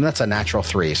at Billiam. That's a natural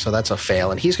 3, so that's a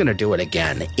fail. And he's going to do it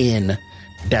again in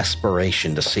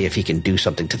desperation to see if he can do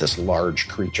something to this large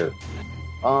creature.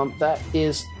 That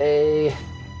is a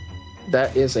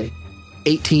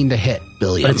 18 to hit,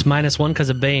 Billiam. But it's -1 because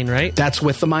of Bane, right? That's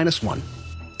with the -1.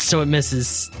 So it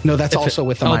misses. No, that's If also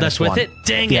with the oh, -1. that's with it?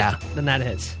 Dang Yeah. it. Then that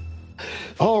hits.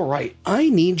 All right. I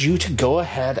need you to go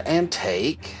ahead and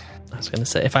take... I was going to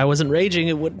say, if I wasn't raging,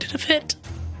 it wouldn't have hit.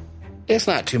 It's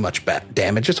not too much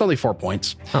damage. It's only 4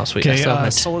 points. Oh, sweet. I Okay, still have my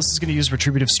Solus is going to use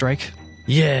Retributive Strike.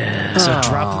 yeah.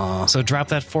 So drop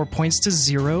that 4 points to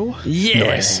 0. Yeah.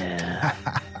 Nice.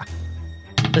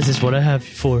 This is what I have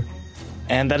you for.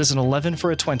 And that is an 11 for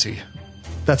a 20.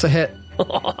 That's a hit.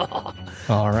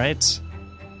 All right.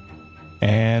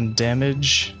 And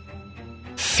damage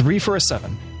 3 for a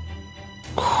 7.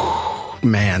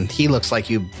 Man, he looks like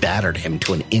you battered him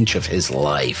to an inch of his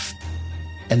life.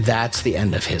 And that's the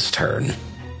end of his turn.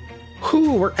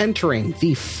 We're entering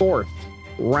the 4th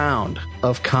round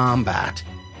of combat.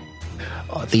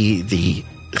 The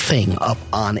thing up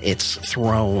on its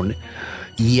throne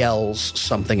yells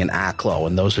something in Aklo,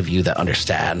 and those of you that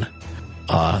understand,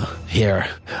 here,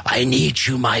 I need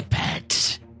you, my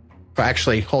pet. Or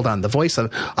actually, hold on, the voice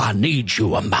of, I need you,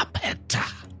 my pet.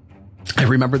 I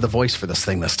remembered the voice for this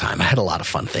thing this time. I had a lot of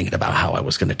fun thinking about how I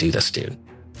was going to do this, dude.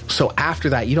 So after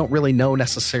that, you don't really know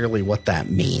necessarily what that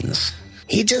means.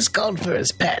 He just called for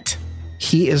his pet.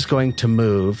 He is going to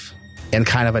move in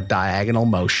kind of a diagonal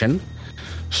motion.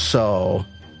 So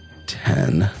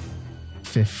 10,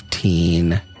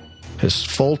 15, his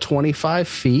full 25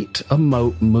 feet of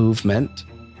movement,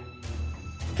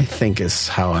 I think is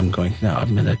how I'm going. No,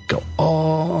 I'm going to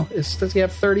go. Does he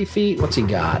have 30 feet? What's he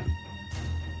got?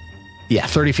 Yeah,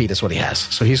 30 feet is what he has.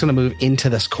 So he's going to move into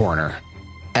this corner,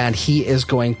 and he is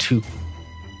going to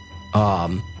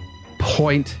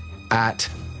point at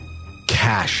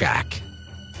Kashak,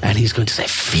 and he's going to say,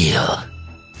 feel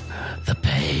the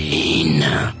pain.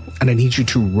 And I need you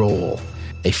to roll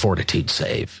a fortitude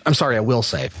save. I'm sorry, a will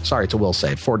save. Sorry, it's a will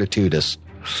save. Fortitude is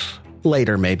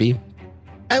later, maybe.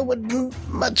 I would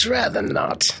much rather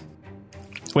not.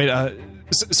 Wait,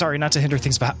 sorry, not to hinder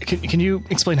things, but can you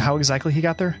explain how exactly he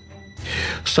got there?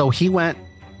 So he went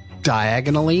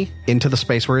diagonally into the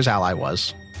space where his ally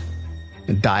was,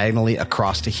 and diagonally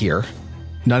across to here,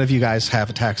 None of you guys have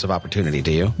attacks of opportunity,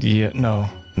 do you? Yeah, no.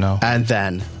 And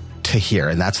then to here,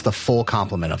 and that's the full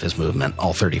complement of his movement,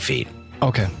 all 30 feet.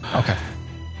 Okay.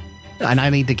 And I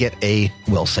need to get a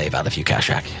will save out of you,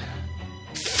 Kashak.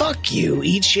 Fuck you.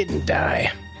 Eat shit and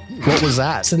die. What was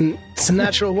that? It's a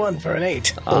natural 1 for an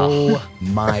 8. Oh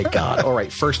my god. All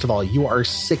right, first of all, you are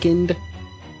sickened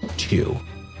 2.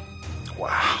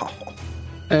 Wow.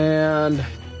 And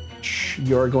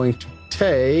you're going to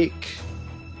take...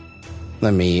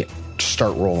 Let me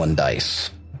start rolling dice.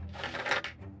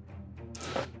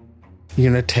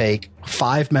 You're going to take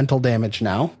 5 mental damage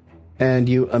now, and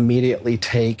you immediately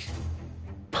take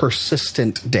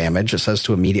persistent damage. It says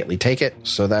to immediately take it,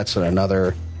 so that's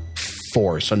another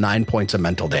 4, so 9 points of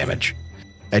mental damage.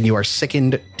 And you are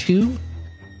sickened 2.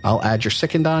 I'll add your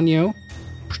sickened on you.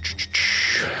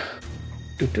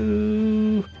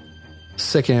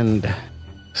 Sickened.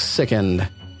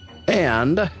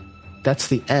 And that's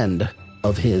the end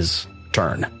of his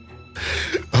turn.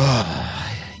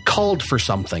 Called for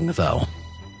something, though.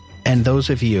 And those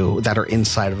of you that are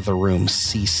inside of the room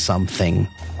see something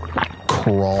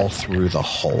crawl through the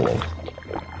hole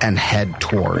and head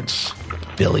towards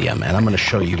Billiam. And I'm going to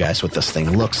show you guys what this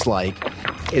thing looks like.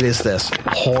 It is this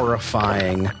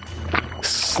horrifying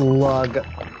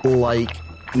slug-like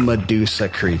Medusa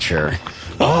creature.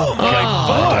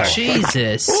 Oh,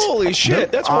 Jesus. Holy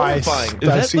shit, that's horrifying.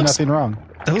 I see nothing wrong.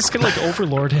 That looks kind of like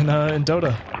Overlord in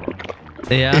Dota.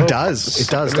 Yeah. It does. It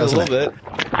does, doesn't a little it? bit.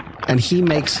 And he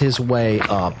makes his way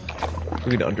up.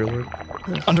 We need Underlord.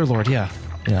 Underlord, yeah.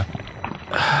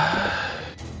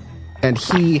 And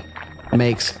he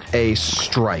makes a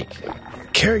strike.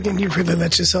 Kerrigan, you really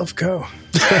let yourself go.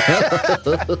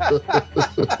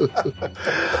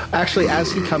 Actually,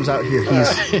 as he comes out here,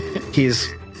 he's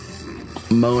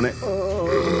moaning.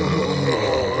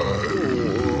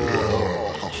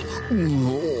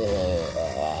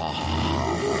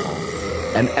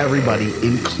 And everybody,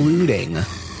 including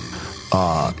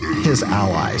his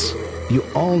allies, you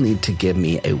all need to give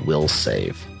me a will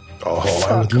save. Oh,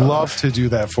 I would love to do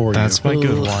that for you. That's my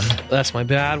good one. That's my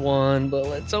bad one, but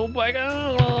let's hope I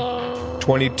got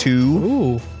 22.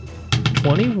 Ooh,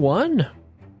 21.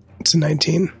 It's a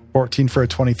 19. 14 for a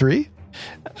 23.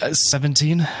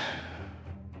 17.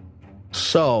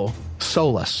 So,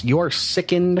 Solus, you are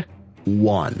sickened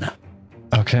 1.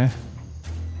 Okay.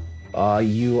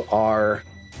 You are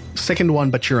sickened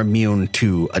 1, but you're immune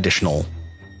to additional,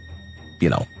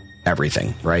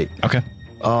 everything, right? Okay.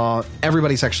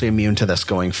 Everybody's actually immune to this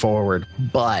going forward,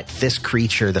 but this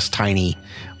creature, this tiny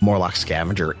Morlock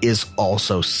scavenger, is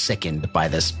also sickened by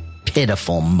this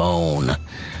pitiful moan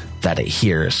that it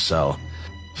hears. So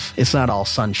it's not all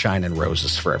sunshine and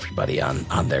roses for everybody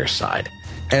on their side.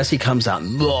 As he comes out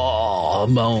and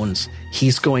moans,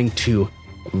 he's going to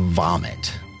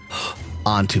vomit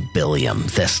onto Billiam,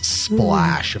 this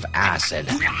splash of acid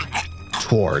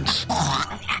towards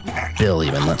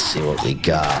Billiam. And let's see what we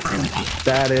got.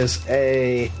 That is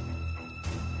a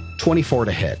 24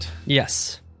 to hit.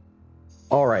 Yes.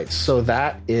 All right, so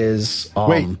that is...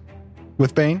 Wait,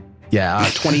 with Bane? Yeah,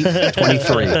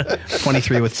 23.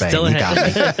 23 with Bane. Still You got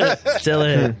me. Still a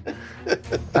hit.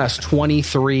 That's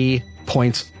 23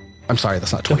 points. I'm sorry,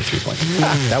 that's not 23 points.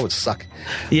 That would suck.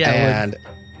 Yeah. And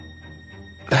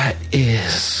that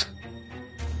is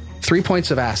 3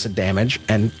 points of acid damage,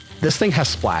 and this thing has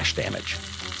splash damage.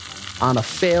 On a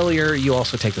failure, you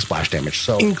also take the splash damage.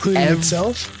 So Including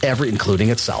itself? Including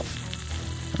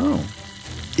itself. Oh.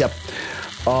 Yep.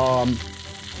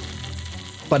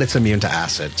 But it's immune to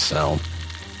acid, so...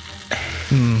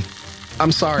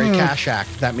 I'm sorry,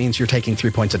 Kashak. That means you're taking 3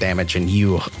 points of damage and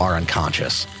you are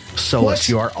unconscious. Solus,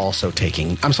 you are also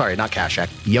taking... I'm sorry, not Kashak.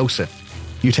 Yosef,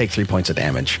 you take 3 points of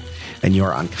damage and you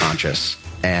are unconscious.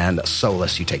 And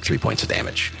Solus, you take 3 points of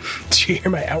damage. Did you hear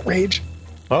my outrage?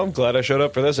 Well, I'm glad I showed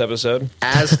up for this episode.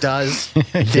 As does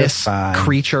this fine.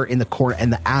 creature in the corner,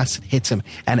 and the acid hits him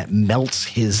and it melts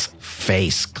his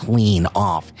face clean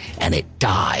off and it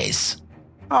dies.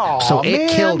 Oh, So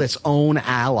it killed its own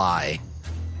ally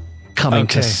coming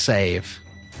to Okay. save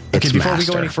its Okay, before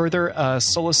master. we go any further,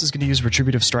 Solus is going to use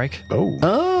Retributive Strike. Oh.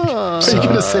 Oh. Are you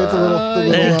going to save the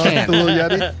little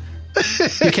Yeti?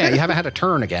 You can't. You haven't had a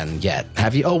turn again yet,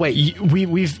 have you? Oh, wait.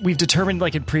 We've determined,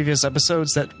 like in previous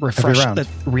episodes, that round. that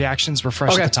reactions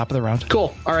refresh Okay. at the top of the round.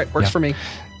 Cool. All right. Works Yeah. for me.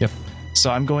 Yep.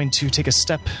 So I'm going to take a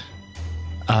step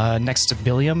next to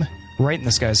Billiam, right in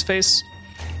this guy's face,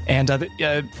 and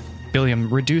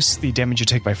Billiam, reduce the damage you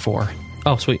take by 4.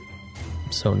 Oh, sweet.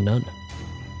 So none.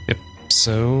 Yep.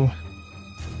 So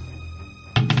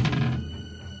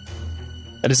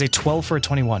that is a 12 for a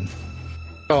 21.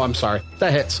 Oh, I'm sorry.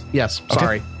 That hits. Yes. Okay.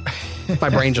 Sorry. My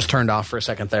brain just turned off for a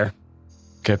second there.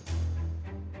 Okay.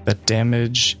 That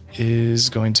damage is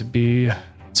going to be,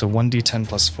 so 1d10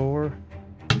 plus 4.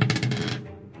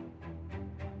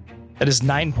 That is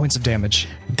 9 points of damage.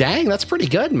 Dang, that's pretty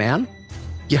good, man.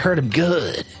 You hurt him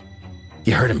good.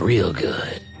 You hurt him real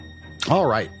good. All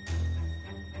right.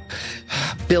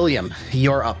 Billiam,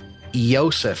 you're up.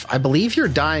 Yosef, I believe you're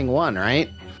dying one, right?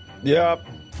 Yep.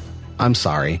 I'm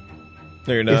sorry.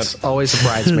 No, you're not. It's always a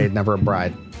bridesmaid, never a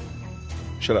bride.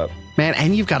 Shut up. Man,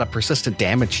 and you've got a persistent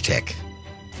damage tick.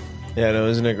 Yeah, no,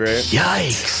 isn't it great?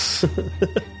 Yikes.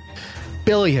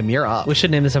 Billiam, you're up. We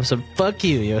should name this episode "Fuck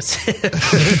You, Yosef."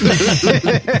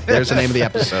 There's the name of the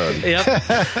episode. Yep.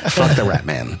 Fuck the Rat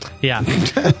Man. Yeah.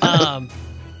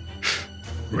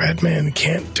 Redman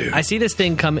can't do. I see this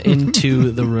thing come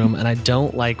into the room, and I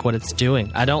don't like what it's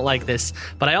doing. I don't like this,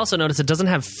 but I also notice it doesn't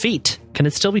have feet. Can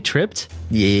it still be tripped?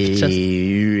 Yeah.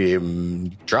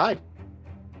 Try.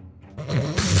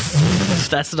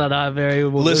 That's not a very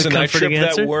Listen, I comforting tripped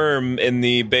answer. that worm in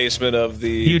the basement of the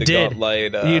You did.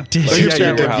 Godlight. You did. like, You Yeah,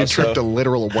 tripped you house, tripped a so-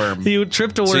 literal worm. You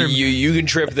tripped a So worm. you can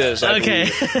trip this. I Okay,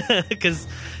 believe.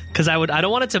 because I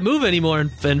don't want it to move anymore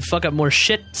and fuck up more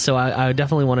shit. So I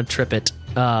definitely want to trip it.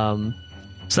 So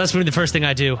that's really the first thing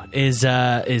I do is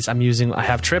I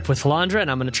have trip with Halandra, and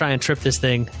I'm going to try and trip this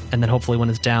thing, and then hopefully when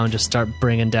it's down, just start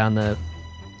bringing down the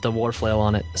war flail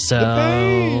on it.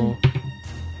 So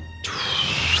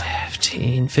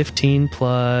 15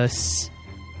 plus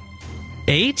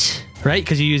 8, right?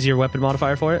 Because you use your weapon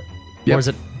modifier for it. Yep. Or is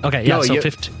it okay? Yeah, No, so you-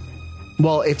 15.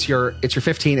 Well, it's your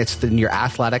 15. It's then your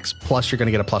athletics plus you're going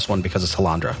to get a +1 because it's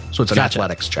Halandra. So it's an Gotcha.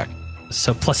 athletics check.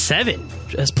 So plus 7.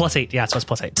 It's plus 8. Yeah, so it's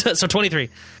plus 8. So 23.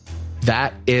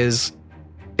 That is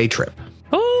a trip.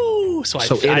 Oh, so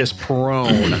It is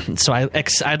prone. So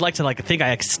I'd like to think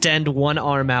I extend one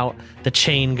arm out. The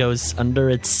chain goes under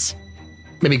its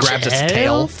Maybe grabs its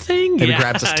tail. thing. Maybe Yeah,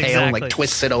 grabs its tail and exactly. like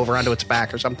twists it over onto its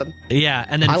back or something. Yeah,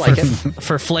 and then I like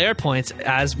for flare points,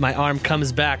 as my arm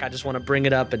comes back, I just want to bring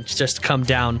it up and just come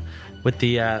down with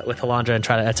the with Halandra and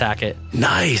try to attack it.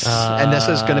 Nice. And this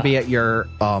is going to be at your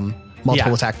multiple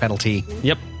Yeah. attack penalty.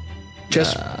 Yep.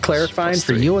 Just clarifying plus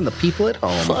for 3. you and the people at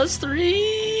home. Plus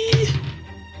 3.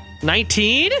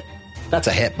 19 That's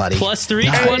a hit, buddy. plus 3,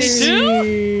 Nice.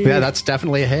 22. Yeah, that's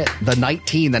definitely a hit. The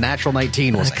natural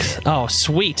 19 was a hit. Oh,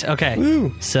 sweet.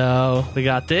 Okay. So we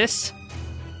got this.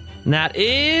 And that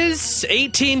is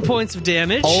 18 points of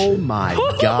damage. Oh my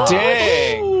god.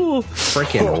 Dang. Ooh.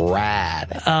 Freaking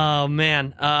rad. Oh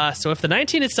man. So if the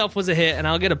 19 itself was a hit, and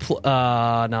I'll get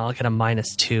I'll get a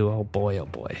 -2. Oh boy. Oh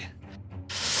boy.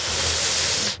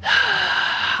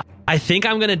 I think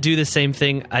I'm gonna do the same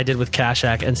thing I did with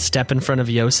Kashak and step in front of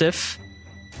Yosef.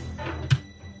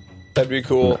 That'd be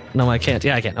cool. No, I can't.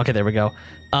 Yeah, I can. Okay, there we go.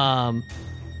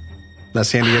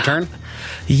 That's the end of your turn?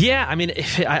 Yeah, I mean,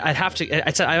 I'd have to.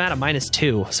 I'm at a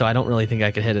 -2, so I don't really think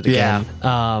I could hit it again.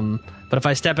 But if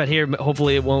I step out here,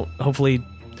 hopefully it won't. Hopefully,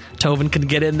 Tovin can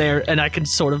get in there, and I can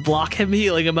sort of block him,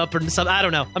 healing him up, or something. I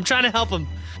don't know. I'm trying to help him,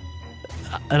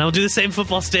 and I'll do the same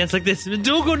football stance like this.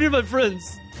 Don't go near my friends,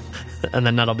 and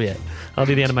then that'll be it. That'll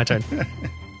be the end of my turn.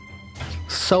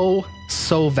 So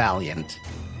valiant.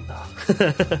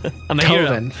 I'm a hero.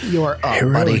 Tovin, you're up, buddy.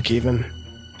 Heroic even.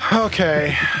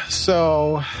 Okay,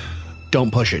 so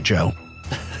Don't push it, Joe.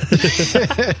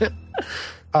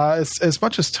 as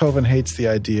much as Tovin hates the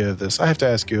idea of this, I have to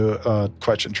ask you a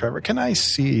question, Trevor. Can I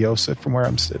see Yosef from where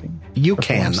I'm sitting? You Or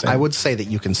from where can. I'm standing? I would say that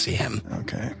you can see him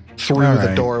Okay. through All the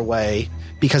right. doorway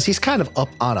because he's kind of up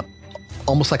on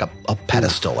almost like a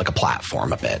pedestal, like a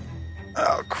platform a bit.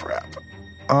 Oh crap.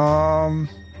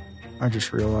 I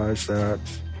just realized that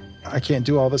I can't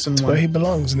do all this in Where he one.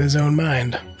 belongs in his own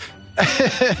mind.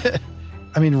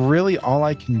 I mean, really, all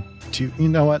I can do. You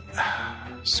know what?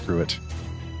 Screw it.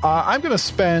 I'm going to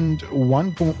spend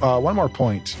one more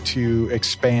point to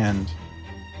expand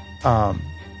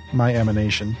my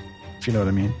emanation, if you know what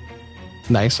I mean.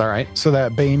 Nice. All right. So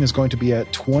that Bane is going to be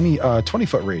at 20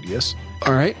 foot radius,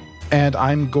 All right. and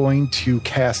I'm going to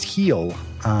cast Heal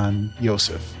on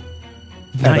Yosef.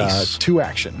 Nice. At 2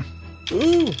 action.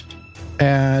 Ooh.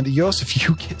 And Yosef,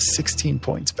 you get 16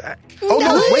 points back. Oh,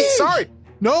 no, wait, sorry.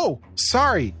 No,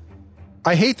 sorry.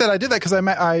 I hate that I did that because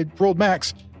I rolled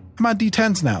max. I'm on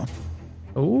D10s now.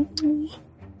 Ooh.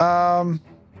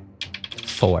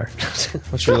 4.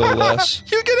 That's really less.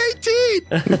 You get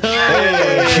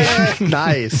 18.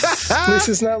 Nice. This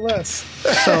is not less.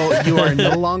 So you are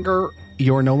no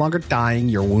longer dying.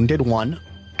 You're wounded 1,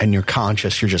 and you're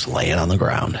conscious. You're just laying on the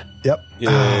ground. Yep.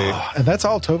 Yay. And that's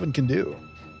all Tovin can do.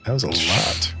 That was a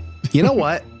lot. You know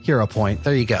what? Hero point.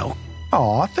 There you go.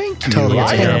 Aw, thank you. Totally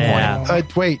gets a hero Yeah.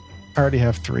 point. Wait, I already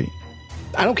have 3.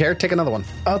 I don't care. Take another one.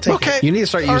 I'll take Okay. it. You need to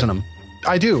start using them.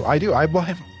 I do. I will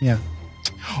have. Yeah.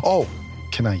 Oh,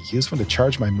 can I use one to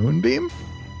charge my moonbeam?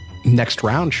 Next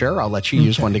round, sure. I'll let you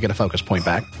use one to get a focus point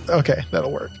back. Okay,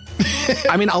 that'll work.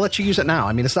 I mean, I'll let you use it now.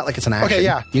 I mean, it's not like it's an action. Okay,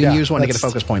 yeah, You can yeah, use one to get a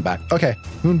that's- focus point back. Okay,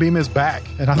 moonbeam is back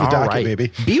and on the All docket, right.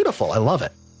 baby. Beautiful. I love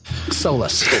it.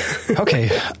 Solus. Okay.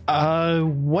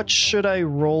 What should I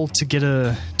roll to get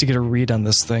a read on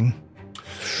this thing?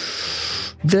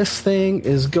 This thing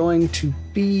is going to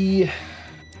be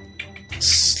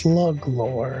Slug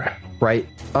lore. right.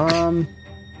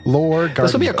 Lore.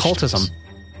 This will be guardian occultism.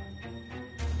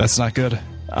 That's not good.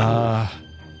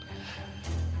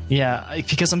 Yeah,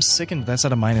 because I'm sickened. That's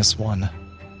at a -1.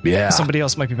 Yeah. Somebody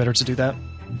else might be better to do that.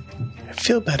 I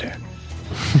feel better.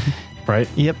 Right.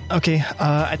 Yep. Okay.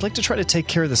 I'd like to try to take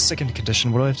care of the sickened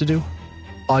condition. What do I have to do?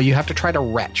 You have to try to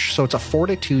retch. So it's a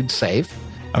fortitude save.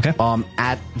 Okay.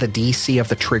 At the DC of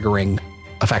the triggering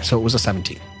effect. So it was a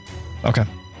 17. Okay.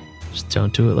 Just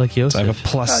don't do it like So I have a Yosef.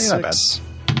 plus you're not 6.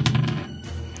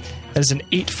 That is an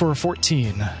 8 for a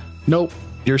 14. Nope.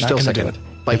 You're Not still gonna do sickened.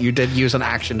 it. But you did use an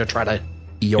action to try to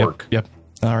York. Yep.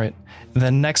 All right.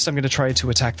 Then next, I'm going to try to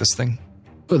attack this thing.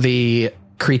 The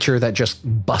creature that just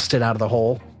busted out of the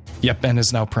hole. Yep, and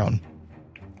is now prone.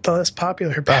 The less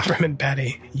popular peppermint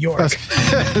patty, York.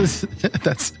 that's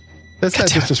not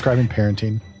just describing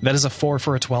parenting. That is a 4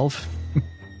 for a 12.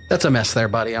 That's a mess there,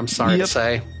 buddy. I'm sorry to Yep.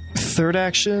 say. Third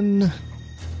action.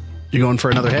 You going for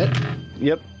another hit?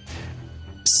 Yep.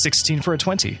 16 for a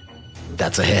 20.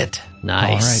 That's a hit.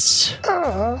 Nice.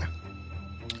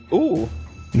 Ooh.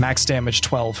 Max damage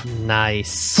 12.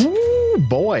 Nice. Ooh,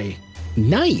 boy.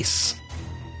 Nice.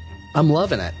 I'm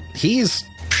loving it.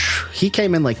 He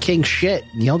came in like king shit,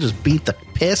 and y'all just beat the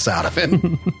piss out of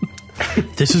him.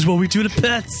 This is what we do to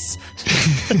pets.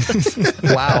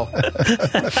 Wow.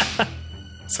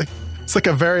 It's like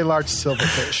a very large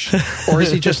silverfish. Or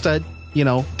is he just a,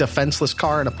 defenseless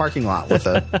car in a parking lot with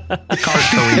a car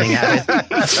careening at it?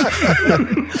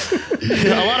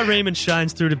 A lot of Raymond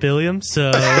shines through to Billiam,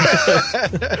 so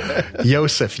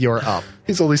Yosef, you're up.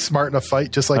 He's only smart in a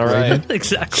fight, just like All right. Raymond.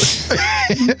 exactly.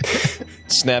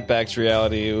 Snap back to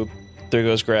reality. Oop, there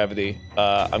goes gravity.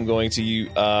 I'm going to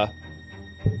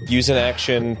use an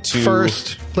action to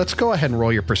First, let's go ahead and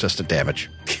roll your persistent damage.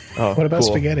 Oh, What about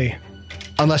cool. spaghetti?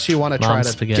 Unless you want to try Mom's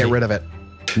to spaghetti. get rid of it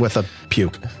with a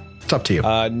puke. It's up to you.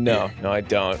 No, I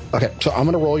don't. Okay, so I'm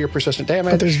going to roll your persistent But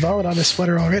damage. there's vomit on his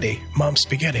sweater already. Mom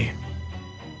spaghetti.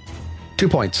 2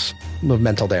 points of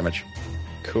mental damage.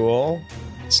 Cool.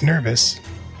 He's nervous,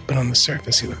 but on the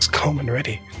surface he looks calm and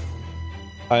ready.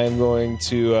 I am going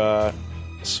to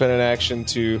spend an action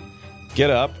to get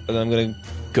up, and I'm going to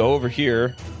go over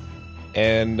here.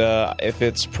 And if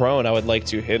it's prone, I would like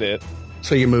to hit it.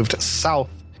 So you moved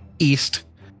southeast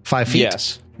 5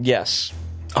 feet? Yes.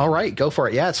 All right, go for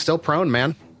it. Yeah, it's still prone,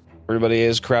 man. Everybody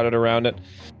is crowded around it.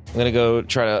 I'm going to go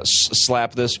try to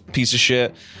slap this piece of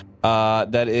shit.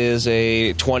 That is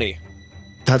a 20.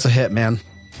 That's a hit, man.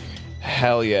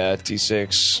 Hell yeah.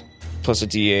 D6 plus a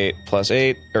D8 plus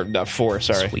 8. Or not 4,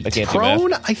 sorry. Sweet. I can't do math.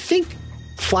 Prone, I think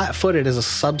flat-footed is a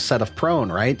subset of prone,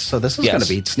 right? So this is Yes. going to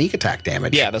be sneak attack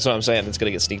damage. Yeah, that's what I'm saying. It's going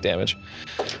to get sneak damage.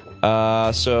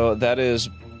 So that is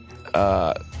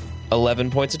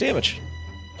 11 points of damage.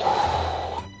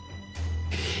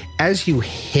 As you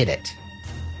hit it,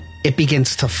 it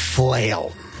begins to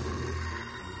flail.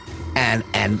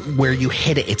 And where you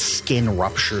hit it, its skin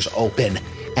ruptures open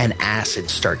and acid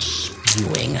starts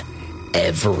spewing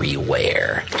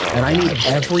everywhere. And I need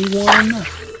everyone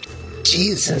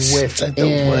Jesus, it's like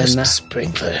the worst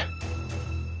sprinkler.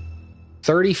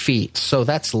 30 feet. So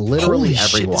that's literally Holy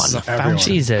shit, everyone this is a fountain.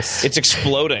 Jesus. It's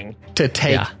exploding. to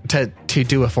take Yeah. to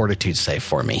do a fortitude save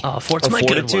for me. Fort's A my good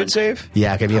one. fortitude save?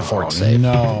 Yeah, I'll give you a fort save.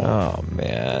 No. Oh,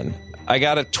 man. I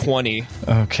got a 20.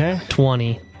 Okay.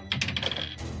 20.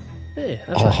 Hey,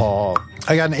 that's Oh,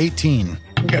 I got an 18.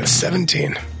 We got a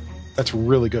 17. That's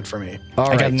really good for me. all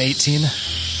I got right. an 18.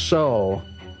 So,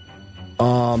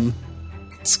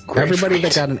 It's great everybody for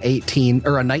that got an 18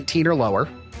 or a 19 or lower,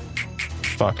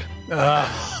 Fuck.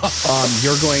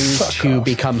 you're going to off.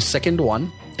 become sickened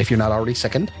 1 if you're not already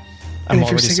sickened, I'm And if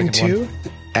you're already sickened sickened 1. 2,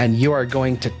 and you are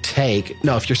going to take.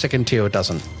 No, if you're sickened 2, it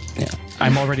doesn't. Yeah,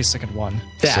 I'm already sickened 1.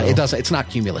 yeah, so- it doesn't. It's not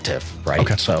cumulative, right?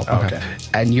 Okay. So, Okay.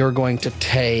 and you're going to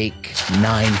take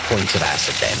 9 points of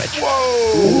acid damage.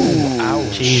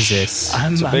 Jesus.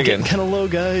 I'm big getting one. kind of low,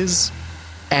 guys.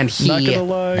 And Not he gonna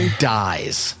lie.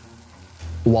 dies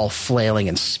while flailing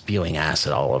and spewing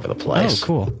acid all over the Oh, place.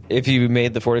 cool. If you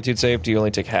made the fortitude save, do you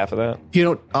only take half of that?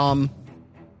 You know,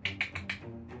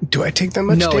 do I take that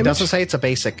much no, damage? it doesn't say it's a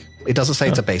basic. It doesn't say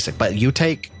it's a basic, but you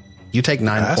take You take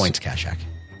 9 Pass. points, Kashak.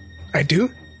 I do?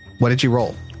 What did you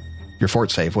roll? Your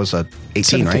fort save was a 18,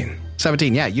 17. right?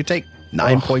 17, yeah. You take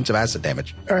 9 points of acid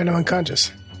damage. All right, I'm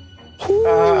unconscious.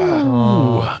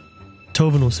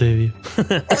 Tovin will save you.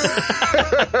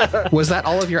 Was that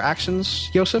all of your actions,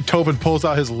 Yosef? Tovin pulls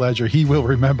out his ledger. He will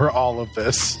remember all of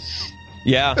this.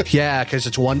 Yeah. Yeah, because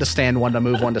it's 1 to stand, 1 to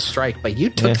move, 1 to strike. But you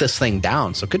took this thing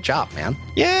down, so good job, man.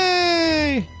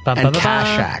 Yay! And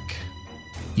Kashak,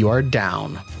 you are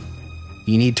down.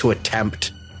 You need to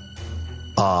attempt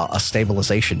a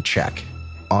stabilization check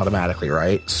automatically,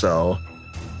 right? So,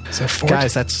 Is that 4?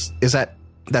 guys, that's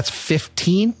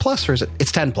 15 plus, or is it?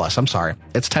 It's 10 plus. I'm sorry,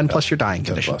 it's 10 plus your dying 10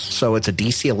 condition. plus. So it's a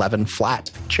DC 11 flat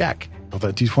check. Oh,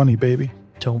 that D20, baby.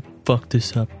 Don't fuck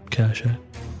this up, Kasha.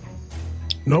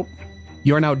 Nope.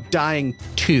 You are now dying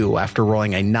 2 after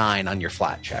rolling a 9 on your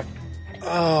flat check.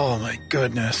 Oh, my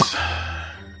goodness.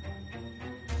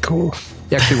 Cool.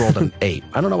 You actually rolled an 8.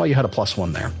 I don't know why you had a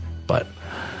 +1 there, but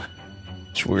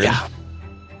It's weird. yeah.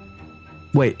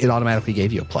 Wait, it automatically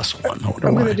gave you a +1. I wonder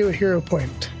I'm why. going to do a hero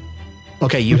point.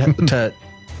 Okay, you have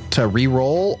to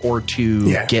re-roll or to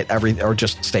Yeah. get or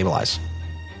just stabilize.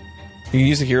 You can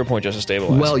use the hero point just to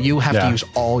stabilize. Well, you have to Yeah. use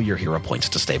all your hero points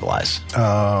to stabilize.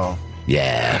 Oh.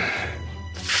 Yeah.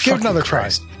 Give it another try.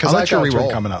 Christ. Because I'll I let you got a turn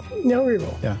re-roll. coming up. No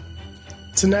reroll. Yeah.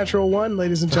 It's a natural 1,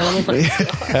 ladies and gentlemen.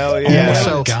 hell yeah. Yeah, Oh,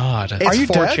 so God. it's Are you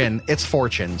dead? fortune. It's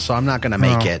fortune, so I'm not going to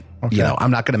make Oh, it. okay. You know,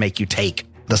 I'm not going to make you take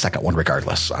the second one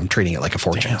regardless. I'm treating it like a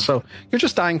fortune. So you're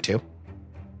just dying 2.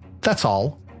 That's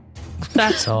all.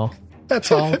 That's all.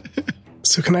 That's all.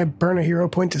 So can I burn a hero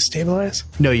point to stabilize?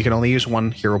 No, you can only use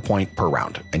 1 hero point per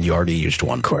round, and you already used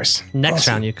 1. Of course. Next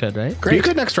Awesome. round you could, right? Great. You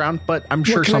could next round, but I'm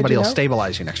sure can I somebody do will now?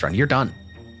 stabilize you next round. You're done.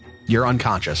 You're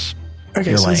unconscious.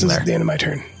 Okay, You're so this laying is there. the end of my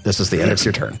turn. This is the end. It's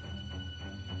your turn.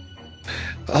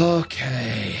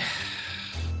 Okay.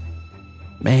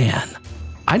 Man,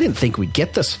 I didn't think we'd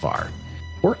get this far.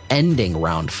 We're ending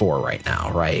round 4 right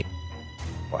now, right?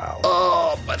 Wow.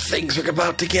 Oh, but things are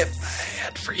about to get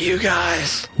bad for you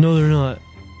guys. No, they're not.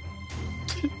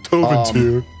 Tovin,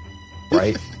 too.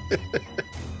 Right?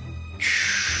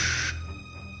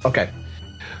 Okay.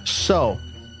 So,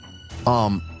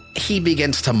 he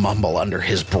begins to mumble under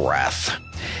his breath,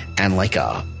 and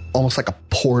almost like a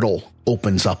portal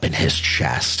opens up in his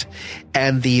chest,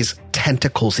 and these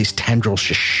tentacles, these tendrils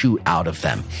just shoot out of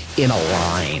them in a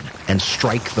line and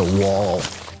strike the wall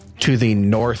to the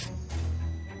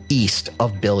northeast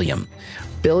of Billiam.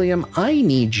 Billiam, I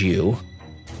need you.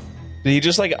 Did he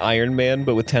just like Iron Man,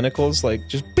 but with tentacles? Like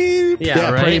just beep.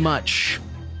 Yeah, right? pretty much.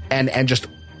 And just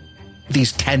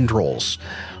these tendrils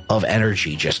of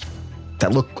energy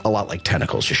that look a lot like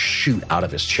tentacles just shoot out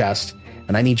of his chest.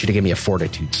 And I need you to give me a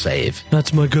fortitude save.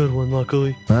 That's my good one,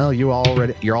 luckily. Well, you're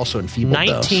also enfeebled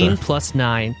 19 though. So. plus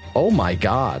 9. Oh my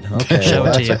God. Okay. Show it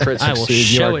That's to you. a crit I will succeed. You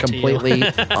show are it to you.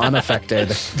 completely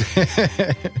unaffected.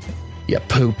 You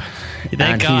poop. Thank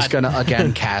and he's God. going to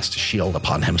again cast shield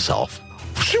upon himself.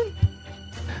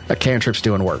 That cantrip's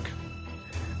doing work.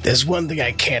 There's one thing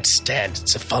I can't stand.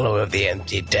 It's a follower of the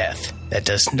empty death that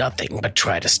does nothing but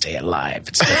try to stay alive.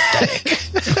 It's pathetic.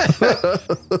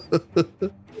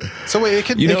 So wait, it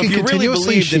can, You know, it if can you really continuously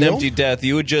believed in shield? empty death,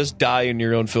 you would just die in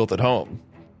your own filth at home.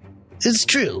 It's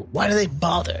true. Why do they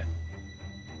bother?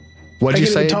 What'd I you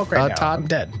can't say, even talk right now. Todd? I'm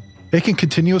dead. It can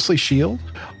continuously shield?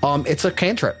 It's a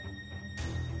cantrip.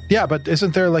 Yeah, but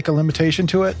isn't there like a limitation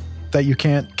to it that you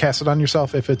can't cast it on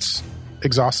yourself if it's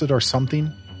exhausted or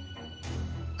something?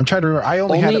 I'm trying to remember. I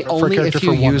only had it for a Only character if you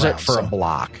for one use round, it for so. a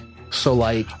block. So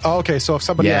like, Oh, okay, so if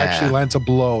somebody Yeah. actually lands a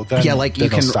blow, then yeah, like you then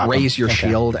can they'll stop raise them. your Okay.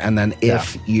 shield, and then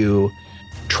if you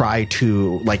try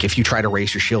to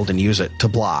raise your shield and use it to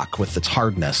block with its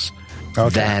hardness,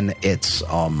 Okay. then it's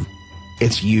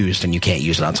used and you can't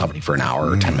use it on somebody for an hour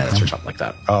or 10 minutes or something like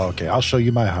that. Oh, okay. I'll show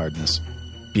you my hardness.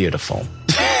 Beautiful.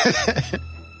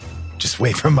 Just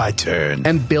wait for my turn.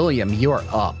 And Billiam, you're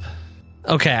up.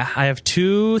 Okay, I have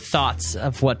 2 thoughts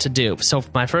of what to do. So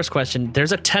my first question,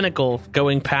 there's a tentacle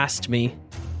going past me,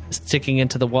 sticking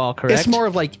into the wall, correct? It's more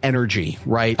of like energy,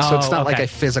 right? So it's Oh, not like okay. a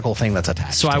physical thing that's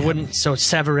attached. So to I him. wouldn't, so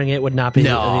severing it would not be the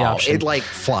No, option. it like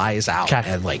flies out Okay.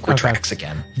 and like Okay. retracts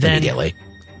again Then- immediately.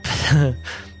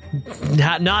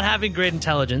 Not having great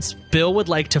intelligence, Bill would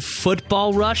like to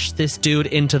football rush this dude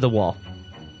into the wall.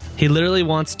 He literally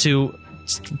wants to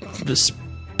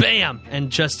bam and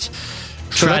just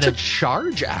So try that's to. a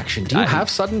charge action. Do you I- have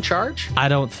sudden charge? I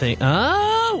don't think.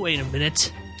 Oh, wait a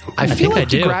minute. I feel think I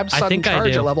like you do. grabbed I sudden think I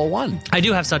charge do. at level 1. I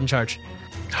do have sudden charge.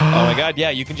 Oh my god, yeah,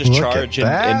 you can just Look at charge and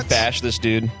that. bash this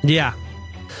dude. Yeah.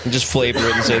 And just flavor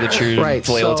it and say that your Right,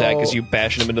 flail so- attack is you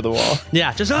bashing him into the wall.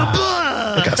 Yeah, just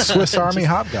Like a Swiss Army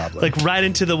hobgoblin. like right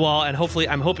into the wall, and hopefully,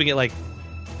 I'm hoping it like.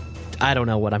 I don't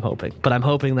know what I'm hoping, but I'm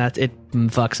hoping that it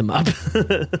fucks him up.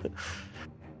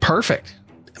 Perfect.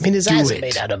 I mean, his Do eyes it. are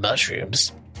made out of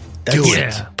mushrooms. Do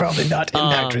That's it. probably not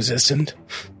impact resistant.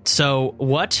 So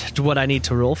what would I need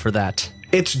to roll for that?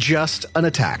 It's just an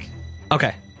attack.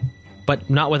 Okay, but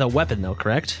not with a weapon though,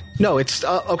 correct? No, it's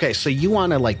okay. So you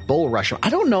want to like bull rush him? I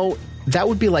don't know. That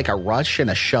would be like a rush and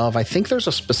a shove. I think there's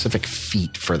a specific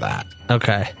feat for that,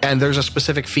 Okay. and there's a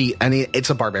specific feat, and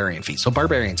it's a barbarian feat. So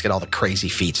barbarians get all the crazy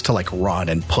feats to like run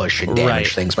and push and damage Right.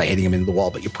 things by hitting him in the wall,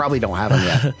 but you probably don't have them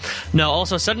yet. No,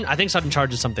 also I think sudden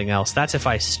charge is something else. That's if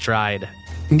I stride.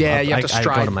 Yeah, up. you have to I go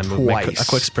stride to my move, make twice. a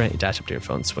quick sprint, you dash up to your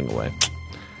phone, swing away.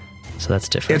 So that's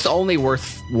different. It's only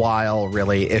worthwhile,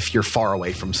 really, if you're far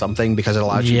away from something because it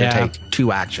allows you Yeah. to take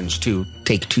 2 actions, to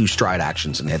take 2 stride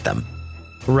actions and hit them.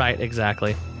 right,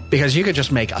 exactly. Because you could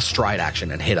just make a stride action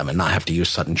and hit them and not have to use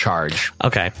sudden charge.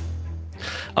 Okay.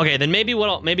 Okay, then maybe what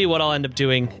I'll end up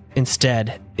doing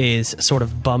instead is sort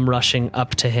of bum rushing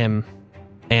up to him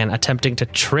and attempting to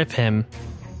trip him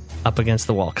up against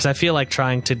the wall, because I feel like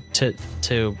trying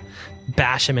to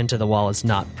bash him into the wall is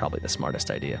not probably the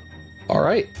smartest idea. All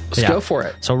right, let's Yeah. go for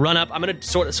it. So run up. I'm gonna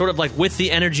sort of like with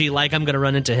the energy, like I'm gonna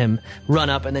run into him, run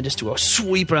up, and then just do a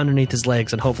sweep underneath his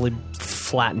legs and hopefully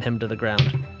flatten him to the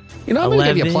ground. You know, I'm going to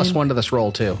give you a 11. +1 to this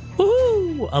roll, too.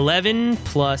 Woohoo! 11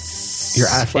 plus Your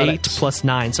 8 athletics. plus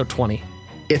 9, so 20.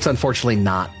 It's unfortunately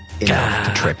not enough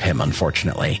to trip him,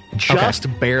 unfortunately. Just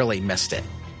barely missed it.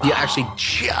 You actually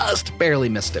just barely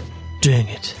missed him. Dang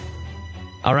it!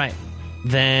 All right,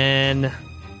 then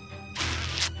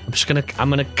I'm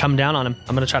gonna come down on him.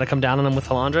 I'm gonna try to come down on him with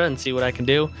Halandra and see what I can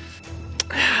do.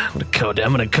 I'm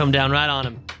gonna come down right on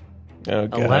him. Oh,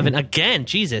 God. 11 again.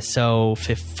 Jesus. So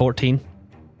 14.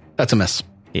 That's a miss.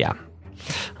 Yeah.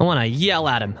 I want to yell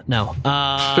at him. No.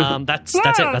 That's it.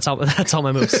 That's all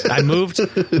my moves. I moved,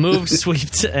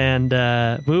 sweeped, and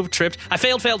moved, tripped. I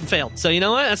failed, and failed. So you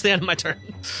know what? That's the end of my turn.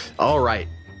 All right,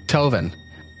 Tovin,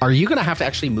 are you going to have to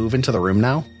actually move into the room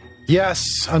now?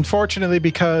 Yes, unfortunately,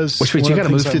 because Which means one you of got to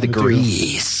move things I through the wanna do-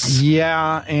 grease.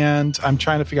 Yeah, and I'm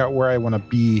trying to figure out where I want to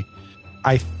be.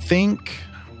 I think,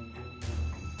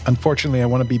 unfortunately, I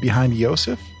want to be behind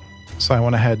Yosef, so I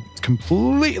want to head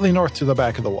completely north to the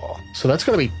back of the wall. So that's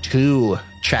going to be 2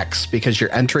 checks because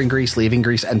you're entering grease, leaving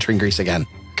grease, entering grease again.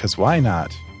 Because why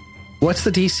not? What's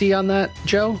the DC on that,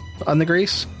 Joe? On the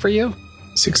grease for you?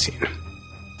 16.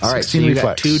 All right, so 16 you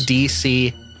reflex. got 2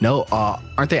 DC. No,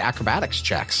 aren't they acrobatics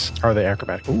checks? Are they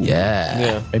acrobatic? Ooh,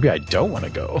 Yeah. maybe I don't want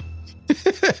to go.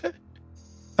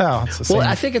 Oh, it's the same. Well,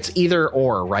 I think it's either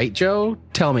or, right, Joe?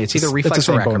 Tell me, it's either It's the reflex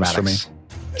same or bonus for acrobatics.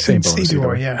 Same It's bonus either either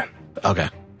or, way. yeah. Okay.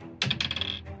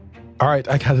 All right,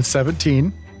 I got a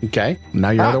 17. Okay.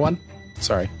 Now your other one.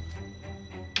 Sorry.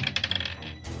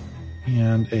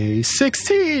 And a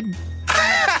 16.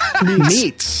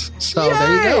 Meets. So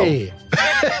there you go. Yay!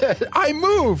 I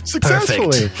moved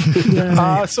successfully.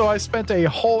 So I spent a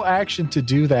whole action to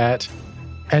do that.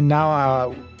 And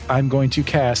now I'm going to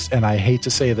cast, and I hate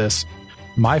to say this,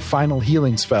 my final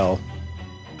healing spell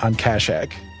on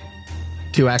Kashak.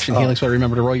 2 action healing, so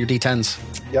remember to roll your d10s.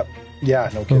 Yep. Yeah,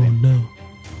 no kidding. no.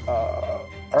 All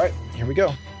right, here we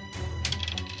go.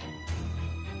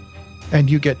 And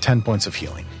you get 10 points of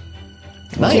healing.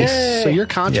 Nice. Yay. So you're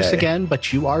conscious Yay. again,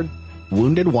 but you are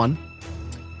wounded 1.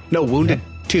 No, wounded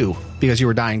 2, because you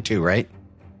were dying 2, right?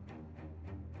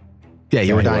 Yeah, you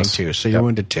Yeah, were he dying was. 2, so you're Yep.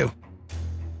 wounded 2.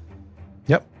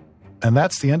 Yep. And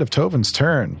that's the end of Tovin's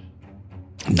turn.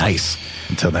 Nice.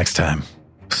 Until next time.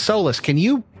 Solus, can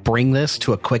you bring this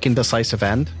to a quick and decisive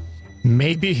end?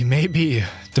 Maybe.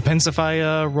 Depends if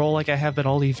I roll like I have been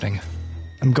all evening.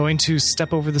 I'm going to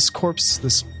step over this corpse,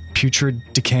 this putrid,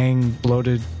 decaying,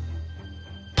 bloated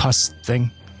pus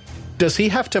thing. Does he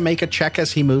have to make a check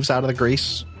as he moves out of the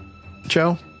grease,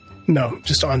 Joe? No,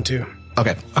 just on 2.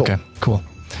 Okay, cool. Okay, cool.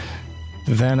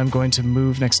 Then I'm going to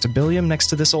move next to Billiam, next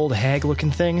to this old hag-looking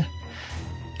thing.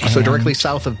 So And- directly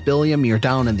south of Billiam, you're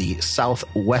down in the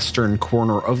southwestern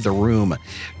corner of the room,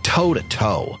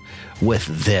 toe-to-toe with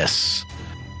this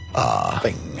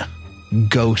Thing.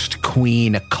 Ghost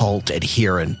Queen cult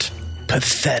adherent.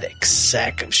 Pathetic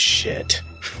sack of shit.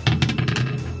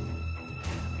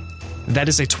 That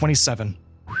is a 27.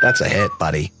 That's a hit,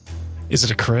 buddy. Is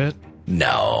it a crit?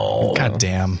 No. God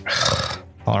damn.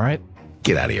 All right.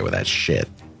 Get out of here with that shit.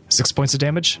 6 points of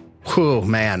damage. Whew,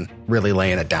 man. Really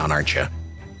laying it down, aren't you?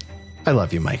 I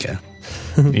love you, Micah.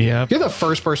 Yeah. You're the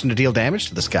first person to deal damage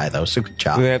to this guy, though. So good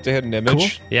job. Do they have to hit an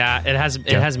image? Yeah, it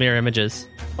has mirror images.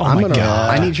 Oh my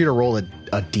god. I need you to roll a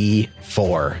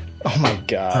D4. Oh my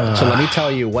god. So let me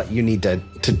tell you what you need to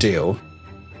do.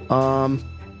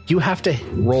 You have to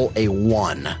roll a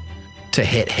 1 to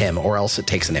hit him, or else it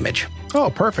takes an image. Oh,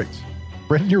 perfect.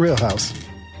 Right in your wheelhouse.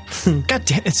 God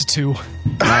damn, it's a 2. All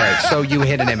right, so you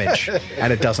hit an image,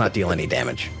 and it does not deal any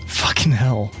damage. Fucking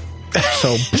hell.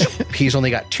 So he's only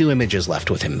got 2 images left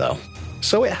with him, though.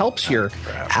 So it helps your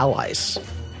allies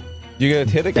You gonna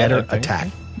hit again? better I think. attack.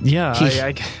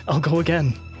 Yeah, I'll go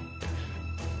again.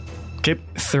 Okay,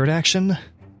 third action.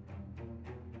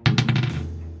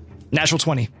 Natural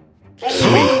 20.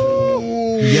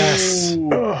 Yes.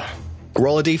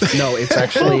 Roll a D. No, it's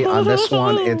actually on this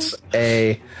one. It's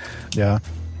a Yeah.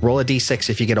 roll a D6.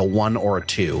 If you get a 1 or a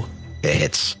 2, it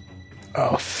hits.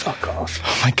 Oh, fuck off.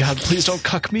 Oh my god, please don't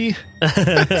cuck me.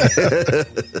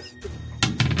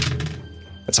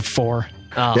 That's a 4.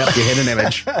 Oh, Yep, you hit an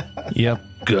image. Yep.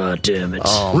 God damn it.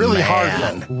 Oh, Really man.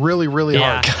 hard, though. Really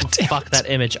yeah, hard. fuck that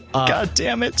image up. God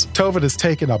damn it. Tovin is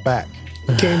taken aback.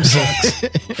 Game sucks.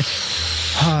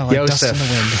 Oh, like dust in Yosef. the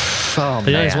wind. Oh,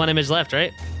 But yeah, there's man. one image left,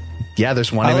 right? Yeah,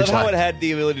 there's one I love image how left. it had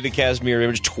the ability to cast mirror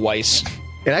image twice.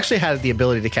 It actually had the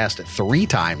ability to cast it 3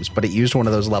 times, but it used one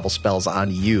of those level spells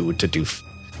on you to do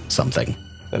something.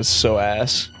 That is so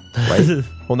ass. Right?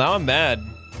 Well, now I'm mad.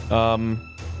 I'm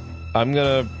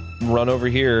gonna run over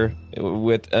here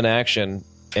with an action,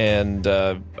 and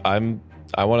I'm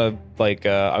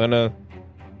gonna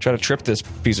try to trip this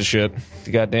piece of shit.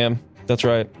 Goddamn, that's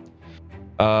right.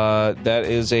 That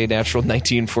is a natural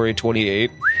 19 for a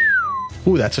 28.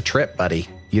 Ooh, that's a trip, buddy.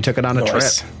 You took it on a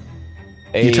Nice. trip.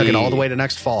 You took it all the way to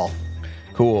next fall.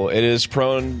 Cool. It is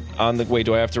prone on the. Wait,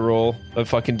 do I have to roll a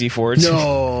fucking d4?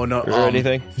 No, Or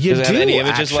anything? You Does it do have any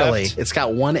images actually. left? It's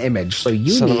got 1 image, so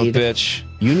you Son need of a bitch.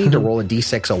 you need to roll a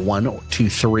d6, a 1, 2,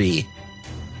 3.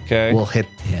 Okay. Will hit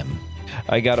him.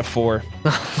 I got a 4.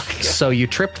 So you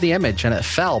tripped the image and it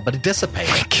fell, but it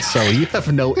dissipated. So you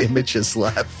have no images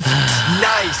left.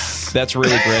 Nice. That's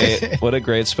really great. What a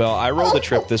great spell. I rolled to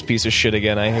trip this piece of shit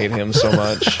again. I hate him so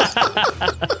much.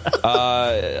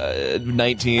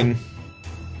 19.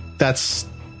 That's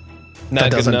Not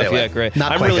good doesn't enough. do it. Yeah, great.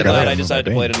 Not I'm quite really good glad enough. I decided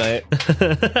to play tonight.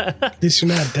 At least you're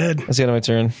not dead. That's the end of my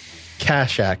turn.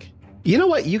 Kashak. You know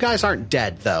what? You guys aren't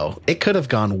dead, though. It could have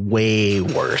gone way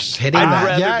worse. Hitting I'd that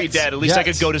rather be yes, dead. At least I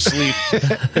yes. could go to sleep.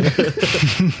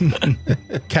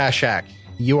 Kashak,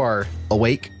 you are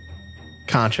awake,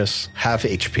 conscious, have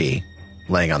HP,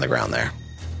 laying on the ground there.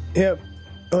 Yep.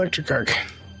 Electric arc.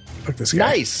 Fuck this guy.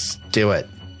 Nice. Do it.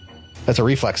 That's a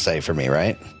reflex save for me,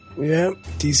 right? Yep.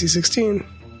 DC 16.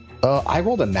 I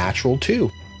rolled a natural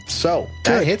 2. So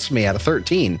that Good. hits me at a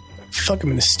 13. Fuck him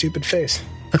in his stupid face.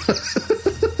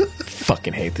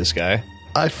 Fucking hate this guy.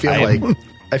 I feel I like you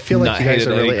guys are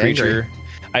really angry.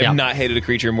 I've Yeah. not hated a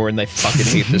creature more than I fucking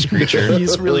hate this creature.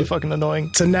 He's really fucking annoying.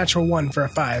 It's a natural 1 for a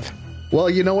 5. Well,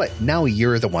 you know what? Now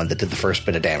you're the one that did the first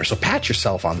bit of damage. So pat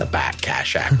yourself on the back,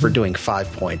 Kashak, for doing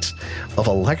 5 points of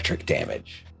electric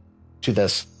damage to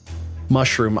this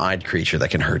mushroom-eyed creature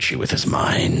that can hurt you with his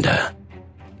mind.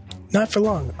 Not for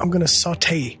long. I'm going to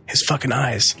saute his fucking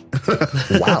eyes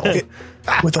Wow.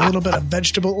 with a little bit of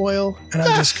vegetable oil, and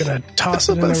I'm just going to toss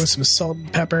it in there with some salt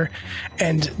and pepper.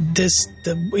 And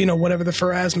whatever the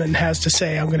Pharasman has to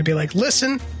say, I'm going to be like,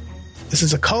 listen, this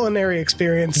is a culinary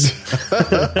experience.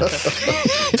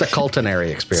 It's a culinary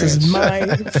This experience. is my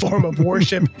form of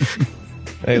worship.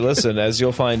 Hey, listen, as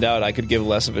you'll find out, I could give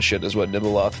less of a shit as what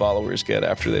Nibelloth followers get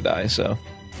after they die, so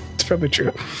It's probably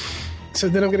true. So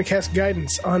then I'm going to cast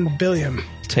guidance on Billiam.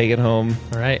 take it home.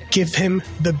 All right. Give him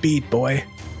the beat, boy,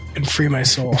 and free my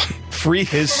soul. Free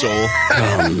his soul.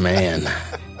 Oh, man.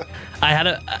 I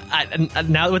had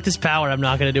now with this power, I'm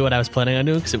not going to do what I was planning on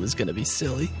doing because it was going to be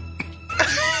silly.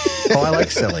 Oh, I like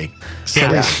silly.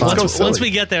 Silly's fun. Once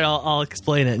we get there, I'll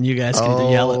explain it, and you guys can either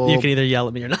yell at. You can either yell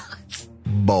at me or not.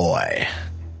 Boy.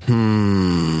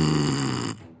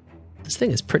 This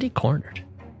thing is pretty cornered.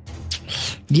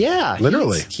 Yeah.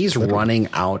 Literally. He's running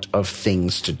out of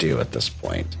things to do at this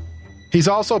point. He's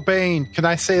also Bane. Can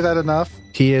I say that enough?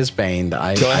 He is baned. Go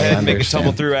ahead and make a understand.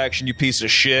 tumble through action, you piece of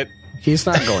shit. He's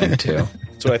not going to.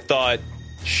 That's what I thought.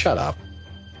 Shut up.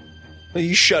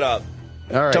 You shut up.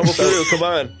 All right. Tumble through, come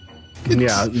on.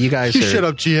 Yeah, you guys You are. shut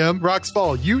up, GM. Rocks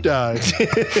fall. You die.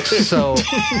 So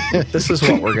this is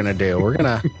what we're gonna do. We're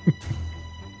gonna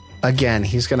again.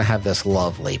 He's gonna have this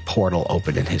lovely portal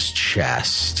open in his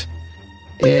chest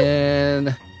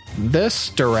in this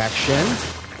direction,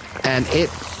 and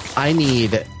I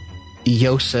need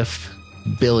Yosef,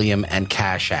 Billiam, and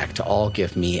Kashak to all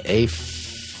give me a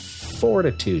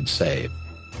fortitude save.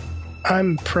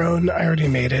 I'm prone. I already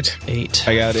made it. 8.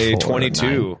 I got a 4,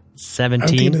 22. I'm 17.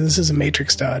 thinking this is a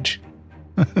Matrix dodge.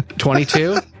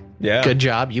 22. Yeah. Good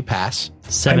job. You pass. I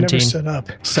 17. never stood up.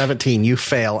 17. You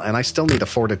fail, and I still need a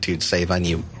fortitude save on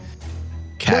you,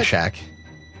 Kashak.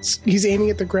 He's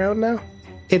aiming at the ground now?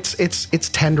 It's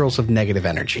tendrils of negative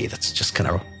energy that's just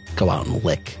gonna go out and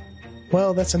lick.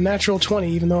 Well, that's a natural 20,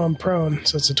 even though I'm prone,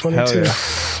 so it's a 22. Hell yeah.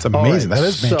 It's amazing. All right, That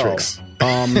is Matrix.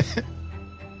 So,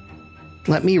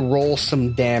 let me roll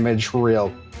some damage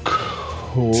real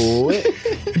quick.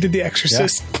 I did the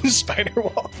Exorcist spider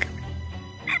walk.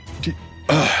 Do you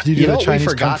You do know the what we Chinese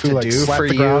forgot kung fu, to like do slap for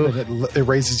the ground you? and it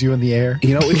raises you in the air?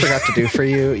 You know what we forgot to do for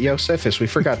you, Yosef, is we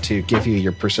forgot to give you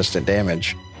your persistent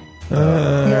damage.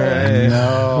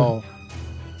 No.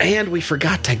 And we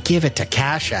forgot to give it to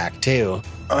Kashak, too.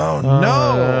 Oh,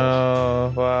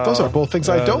 no. Wow. Those are both things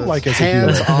I don't like as a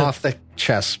Hands healer. off the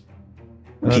chess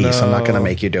piece. I'm not going to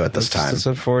make you do it this time. It's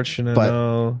unfortunate. But-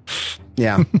 no.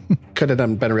 Yeah. Could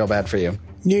have been real bad for you.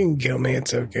 You can kill me,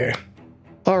 it's okay.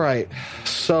 All right.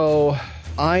 So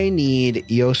I need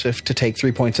Yosef to take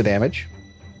 3 points of damage.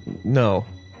 No.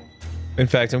 In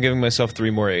fact, I'm giving myself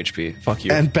 3 more HP. Fuck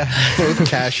you. And both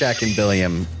Kashak and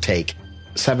Billiam take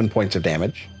 7 points of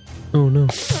damage. Oh, no.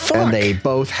 Fuck. And they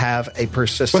both have a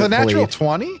persistent With a natural bleed.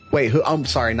 20? Wait, who? I'm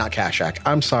sorry, not Kashak.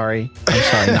 I'm sorry, not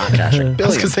Kashak. I was going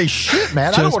Billiam. to say, shit,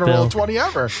 man. I don't Just want to roll a Bill. 20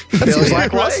 ever. That seems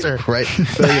lackluster. Right.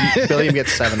 Billiam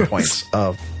gets 7 points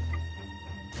of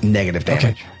negative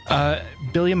damage.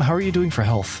 Billiam, how are you doing for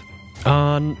health?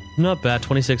 Not bad.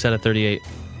 26 out of 38.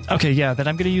 Okay, yeah, then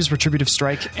I'm going to use Retributive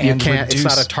Strike You and can't. reduce.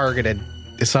 It's not a targeted.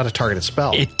 It's not a targeted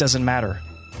spell. It doesn't matter.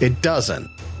 It doesn't.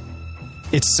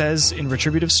 It says in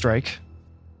Retributive Strike,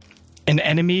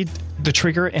 the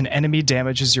trigger an enemy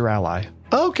damages your ally.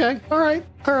 Okay. All right.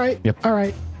 Yep. All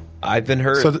right. I've been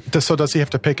hurt. So does he have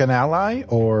to pick an ally,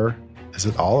 or is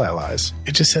it all allies?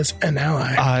 It just says an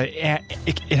ally.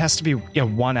 It has to be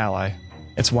one ally.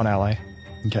 It's one ally.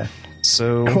 Okay.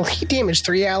 So Well, he damaged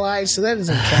 3 allies, so that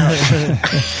doesn't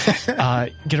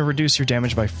count. gonna reduce your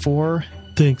damage by 4.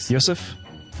 Thanks. Yosef?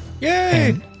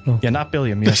 Yay! Yeah, not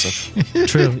Billiam, Yosef.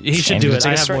 True. He should And do you it.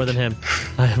 I take a have more strike. than him.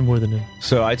 I have more than him.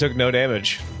 So I took no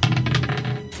damage.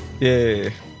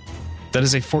 Yay. That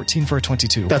is a 14 for a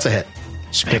 22. That's a hit.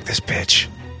 Smack this bitch.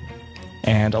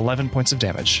 And 11 points of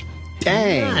damage.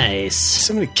 Dang. Nice.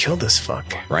 Somebody killed this fuck.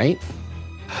 Right.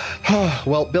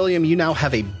 Well, Billiam, you now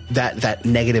have that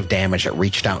negative damage that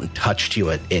reached out and touched you.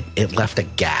 It left a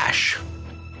gash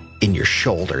in your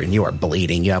shoulder, and you are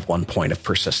bleeding. You have 1 point of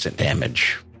persistent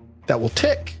damage that will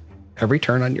tick every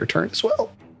turn on your turn as well.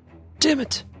 Damn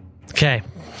it. Okay.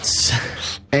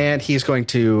 And he's going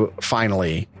to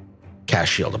finally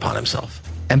cast shield upon himself.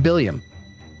 And Billiam,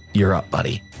 you're up,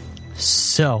 buddy.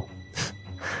 So,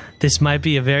 this might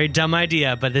be a very dumb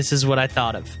idea, but this is what I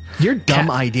thought of. Your dumb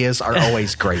ideas are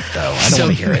always great, though. I don't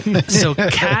want to hear it. So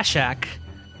Kashak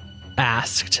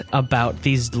asked about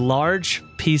these large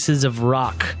pieces of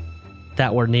rock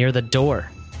that were near the door.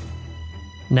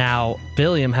 Now,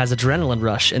 Billiam has adrenaline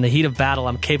rush. In the heat of battle,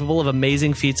 I'm capable of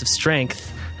amazing feats of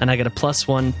strength, and I get a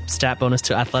 +1 stat bonus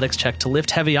to athletics check to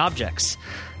lift heavy objects.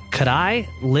 Could I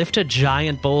lift a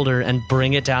giant boulder and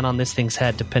bring it down on this thing's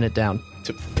head to pin it down?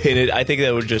 To pin it, I think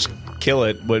that would just kill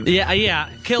it. Yeah,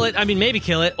 kill it. I mean, maybe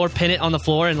kill it or pin it on the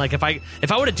floor. And like, if I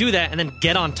were to do that and then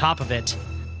get on top of it,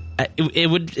 it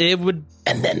would.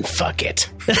 And then fuck it.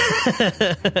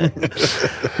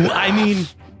 I mean,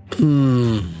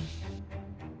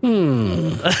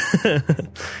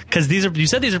 because you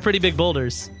said these are pretty big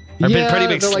boulders. Or pretty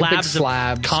big they're slabs. like big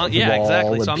slabs of yeah, wall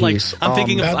exactly. and So I'm piece. I'm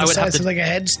thinking if About I the would have size to of like a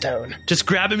headstone. just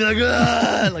grab it and be like,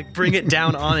 "Ah," like bring it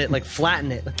down on it, like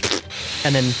flatten it,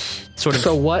 and then sort of.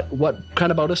 So what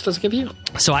kind of bonus does it give you?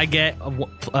 So I get,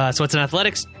 so it's an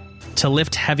athletics to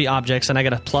lift heavy objects, and I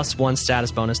get a +1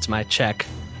 status bonus to my check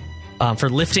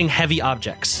for lifting heavy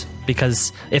objects.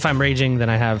 Because if I'm raging, then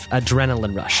I have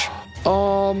adrenaline rush.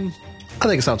 I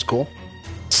think it sounds cool.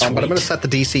 But I'm going to set the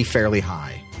DC fairly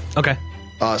high. Okay.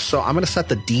 So I'm going to set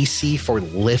the DC for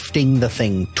lifting the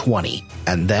thing 20.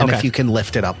 And then Okay. if you can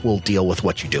lift it up, we'll deal with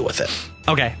what you do with it.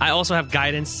 Okay. I also have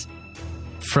guidance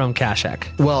from Kashak.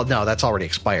 Well, no, that's already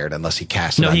expired unless he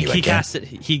cast it No, on he you again. cast it.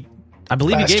 I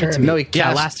believe Last he gave it to turn. me. No, he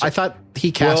cast. last. I thought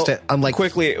he cast it on like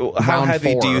quickly. How round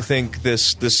heavy do 4. you think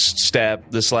this slab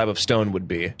of stone would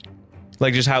be?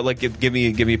 Like just how? Like give me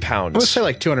I would pounds. say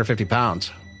like 250 pounds.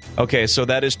 Okay, so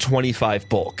that is 25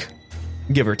 bulk,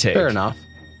 give or take. Fair enough.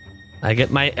 I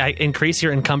increase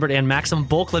your encumbered and maximum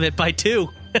bulk limit by 2.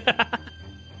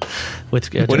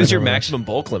 With What is your adrenaline rush. maximum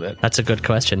bulk limit? That's a good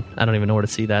question. I don't even know where to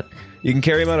see that. You can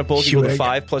carry amount of bulk equal to Hewig.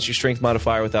 5 plus your strength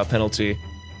modifier without penalty.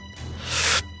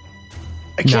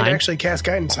 I can't 9. actually cast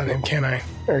guidance on him, can I?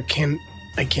 Or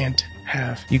I can't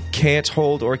have. You can't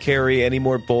hold or carry any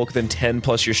more bulk than 10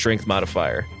 plus your strength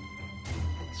modifier.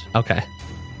 Okay.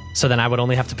 So then I would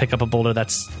only have to pick up a boulder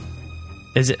that's.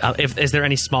 Is there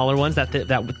any smaller ones that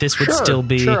this would still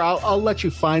be? Sure, I'll let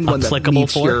you find one that applicable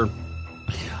meets for? your.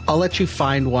 I'll let you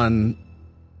find one.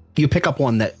 You pick up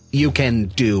one that you can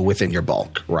do within your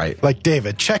bulk, right? Like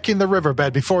David, checking the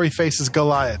riverbed before he faces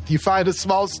Goliath. You find a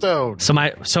small stone. So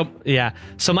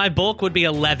my bulk would be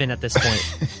 11 at this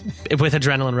point with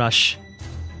adrenaline rush.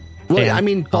 Well, And I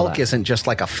mean, all bulk that. isn't just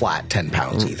like a flat 10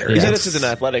 pounds either. Yeah. You said It's- this is an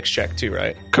athletics check too,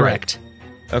 right? Correct.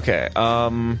 Okay.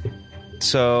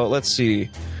 So let's see.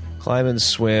 Climb and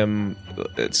swim.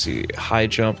 Let's see. High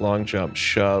jump, long jump,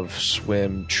 shove,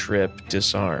 swim, trip,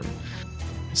 disarm.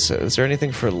 So is there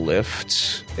anything for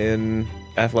lift in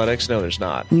athletics? No, there's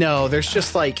not. No, there's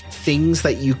just like things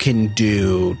that you can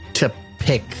do to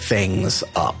pick things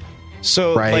up.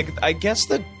 So, Right. like, I guess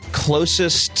the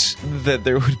closest that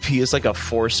there would be is like a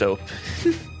force open.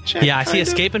 check, Yeah, I see kind of.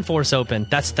 escape and force open.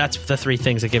 That's the 3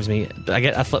 things it gives me. I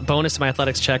get a bonus to my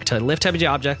athletics check to lift heavy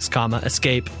objects,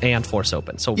 escape, and force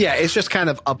open. So Yeah, it's just kind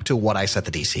of up to what I set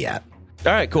the DC at.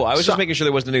 All right, cool. I was So- just making sure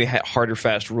there wasn't any hard or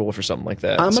fast rule for something like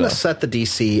that. I'm going to so. set the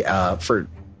DC for.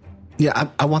 Yeah,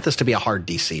 I want this to be a hard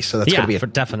DC. So that's Yeah, going to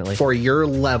be definitely. for your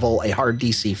level. A hard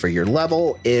DC for your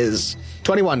level is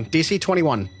 21. DC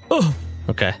 21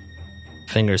 okay,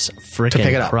 fingers to pick freaking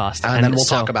it up, crossed. and then we'll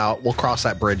so- talk about. We'll cross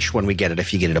that bridge when we get it.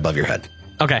 If you get it above your head,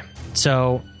 Okay,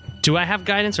 so do I have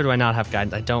guidance or do I not have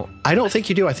guidance? I don't. I don't think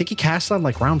you do. I think he cast on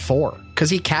like round 4 because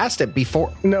he cast it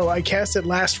before. No, I cast it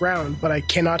last round, but I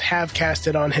cannot have cast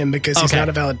it on him because he's Okay. not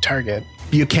a valid target.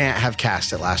 You can't have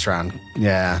cast it last round.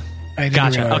 Yeah, I didn't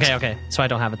Gotcha. realize. Okay. So I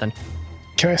don't have it then.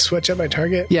 Can I switch up my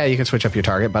target? yeah, you can switch up your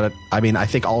target, but I mean, I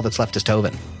think all that's left is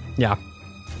Tovin. Yeah.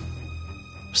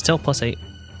 Still +8.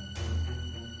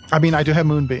 I mean, I do have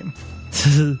Moonbeam.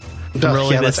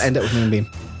 Rolling Yeah, let's this. end it with Moonbeam.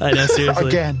 I know, seriously.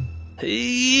 Again.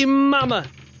 Hey, mama.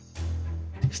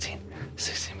 16.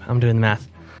 I'm doing the math.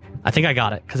 I think I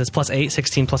got it because it's +8.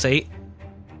 16 plus 8.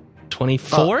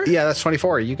 24? Yeah, that's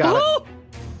 24. You got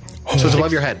it. So it's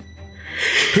above your head.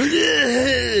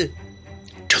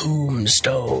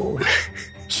 Tombstone.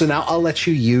 So now I'll let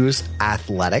you use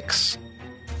athletics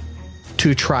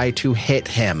to try to hit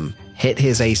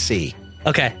his AC.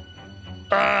 Okay.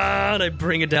 And I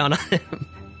bring it down on him.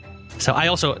 So I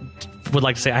also would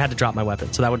like to say I had to drop my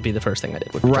weapon. So that would be the first thing I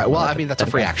did. would be drop Right. my Well, I weapon. mean, that's a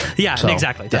free action. Yeah, So,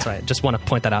 exactly. That's yeah. right. Just want to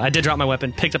point that out. I did drop my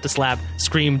weapon, picked up the slab,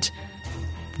 screamed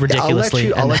Yeah,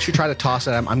 ridiculously. I'll and- let you try to toss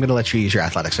it. I'm going to let you use your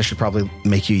athletics. I should probably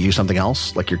make you use something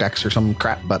else, like your dex or some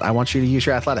crap, but I want you to use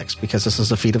your athletics because this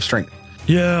is a feat of strength.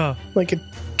 Yeah. Like a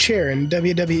chair in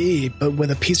WWE, but with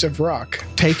a piece of rock.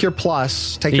 Take your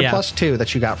plus. Take your Yeah. +2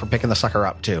 that you got for picking the sucker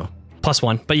up, too.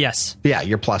 +1. But yes. Yeah,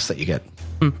 your plus that you get.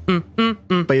 But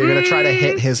you're going to try to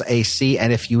hit his AC,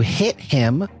 and if you hit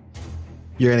him,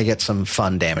 you're going to get some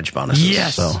fun damage bonuses.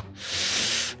 Yes. So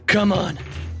Come on.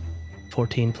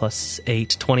 14 plus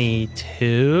 8,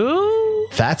 22.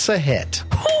 that's a hit.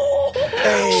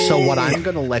 So what I'm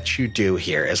going to let you do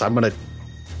here is I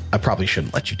probably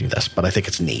shouldn't let you do this, but I think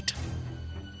it's neat.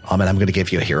 And I'm going to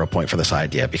give you a hero point for this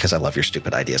idea because I love your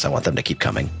stupid ideas. I want them to keep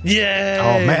coming. Yeah.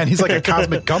 Oh, man. He's like a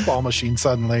cosmic gumball machine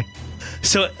suddenly.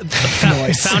 So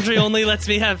Foundry only lets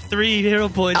me have 3 hero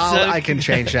points. I can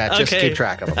change that. Just Okay. keep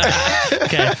track of them.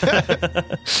 Okay.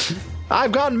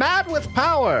 I've gone mad with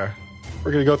power.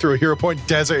 We're going to go through a hero point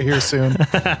desert here soon.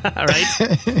 All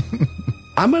right.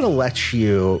 I'm going to let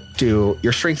you do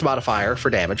your strength modifier for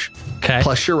damage Okay.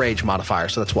 plus your rage modifier.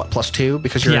 So that's what, +2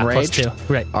 because you're yeah, enraged? +2.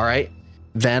 Right. All right.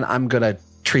 Then I'm going to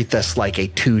treat this like a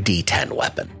 2d10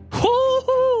 weapon.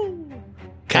 Woo-hoo.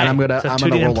 Okay. And I'm going So to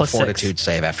 2d10 roll a plus 6. fortitude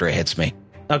save after it hits me.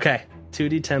 Okay.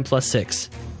 2d10 plus 6.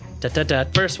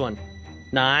 First one.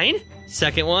 9.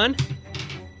 Second one.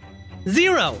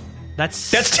 0.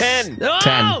 That's 10. Oh!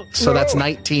 10. So that's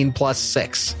 19 plus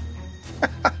 6.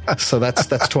 So that's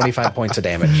 25 points of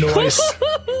damage.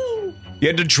 You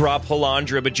had to drop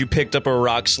Halandra, but you picked up a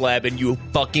rock slab and you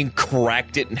fucking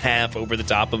cracked it in half over the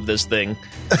top of this thing.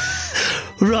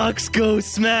 Rocks go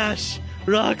smash.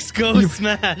 Rocks go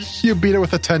smash. You beat it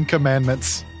with the 10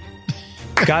 Commandments.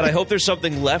 God, I hope there's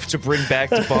something left to bring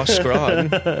back to Boss Scrawn.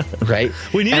 Right?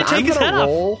 We need to take his head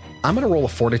off. I'm going to roll a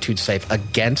fortitude save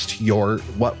against your...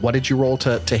 What did you roll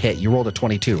to hit? You rolled a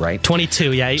 22, right?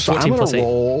 22, yeah. So 14 I'm going plus to 8.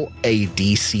 roll a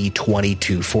DC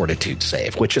 22 fortitude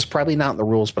save, which is probably not in the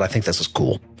rules, but I think this is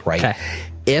cool, right? Okay.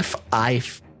 If I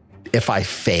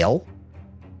fail,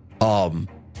 I'm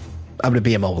going to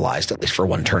be immobilized at least for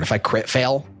one turn. If I crit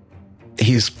fail,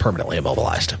 he's permanently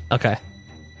immobilized. Okay.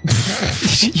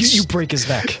 you break his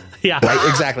neck. Yeah. Right?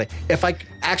 Exactly. If I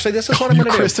actually, this is what I'm You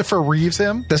going to do. Christopher Reeves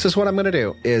him? This is what I'm going to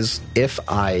do is if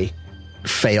I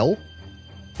fail,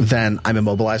 then I'm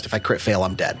immobilized. If I crit fail,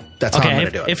 I'm dead. That's how I'm going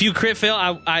to do it. If you crit fail,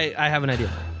 I have an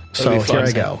idea. So That'll be fun. here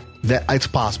I go. It's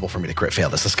possible for me to crit fail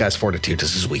this. This guy's fortitude.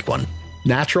 This is weak one.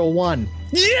 Natural 1.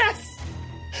 Yes.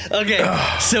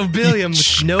 Okay. So Billiam,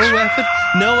 with no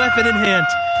weapon in hand.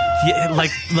 Yeah,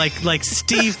 like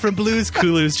Steve from Blue's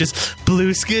Clues, just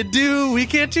blue skidoo, we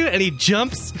can't do it. And he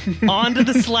jumps onto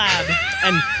the slab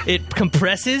and it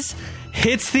compresses,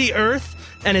 hits the earth,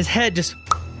 and his head just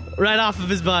right off of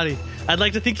his body. I'd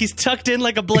like to think he's tucked in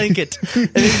like a blanket.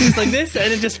 And it's just like this,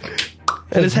 and it just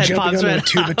and his head Jumping pops on right a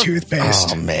tube of out. toothpaste.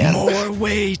 Oh, man. More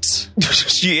weight.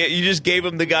 You just gave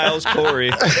him the Giles Corey.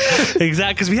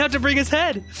 Exactly, because we have to bring his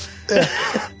head.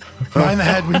 Mind the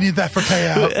head. We need that for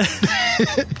payout.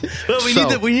 Well,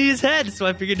 So- we need his head, so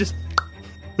I figured just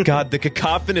God, the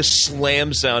cacophonous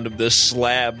slam sound of this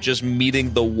slab just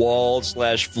meeting the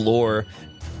wall/floor.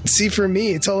 See, for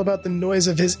me, it's all about the noise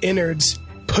of his innards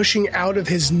pushing out of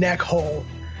his neck hole.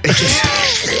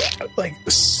 Just like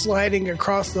sliding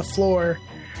across the floor.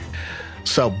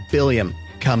 So Billiam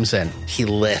comes in. He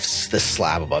lifts the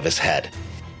slab above his head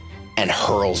and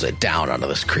hurls it down onto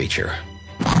this creature.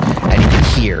 And you can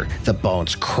hear the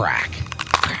bones crack.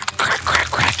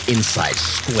 Crack, inside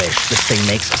squish. This thing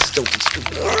makes a stilted scoop.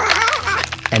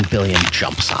 And Billiam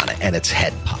jumps on it, and its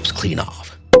head pops clean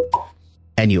off.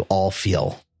 And you all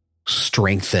feel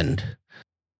strengthened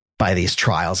by these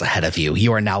trials ahead of you.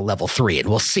 You are now level 3, and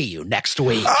we'll see you next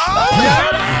week. It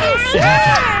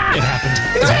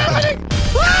happened.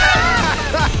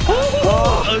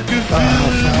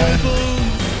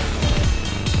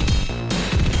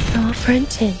 Roll for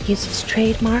Intent uses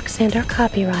trademarks and or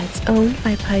copyrights owned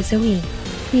by Paizo Inc.,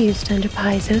 used under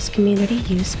Paizo's community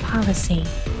use policy.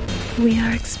 We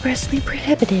are expressly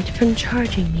prohibited from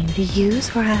charging you to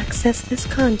use or access this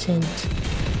content.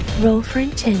 Roll for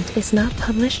Intent is not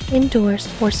published, endorsed,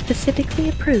 or specifically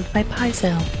approved by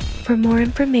Paizo. For more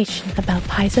information about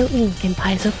Paizo Inc. and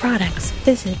Paizo products,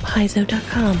 visit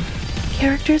paizo.com.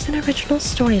 Characters and original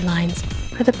storylines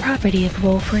are the property of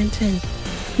Roll for Intent.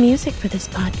 Music for this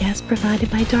podcast provided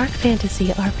by Dark Fantasy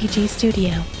RPG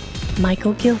Studio,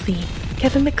 Michael Gilfie,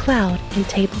 Kevin McLeod, and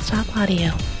Tabletop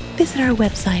Audio. Visit our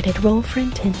website at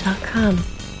rollforintent.com.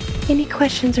 Any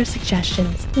questions or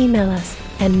suggestions, email us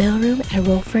at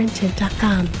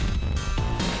mailroom@rollforintent.com.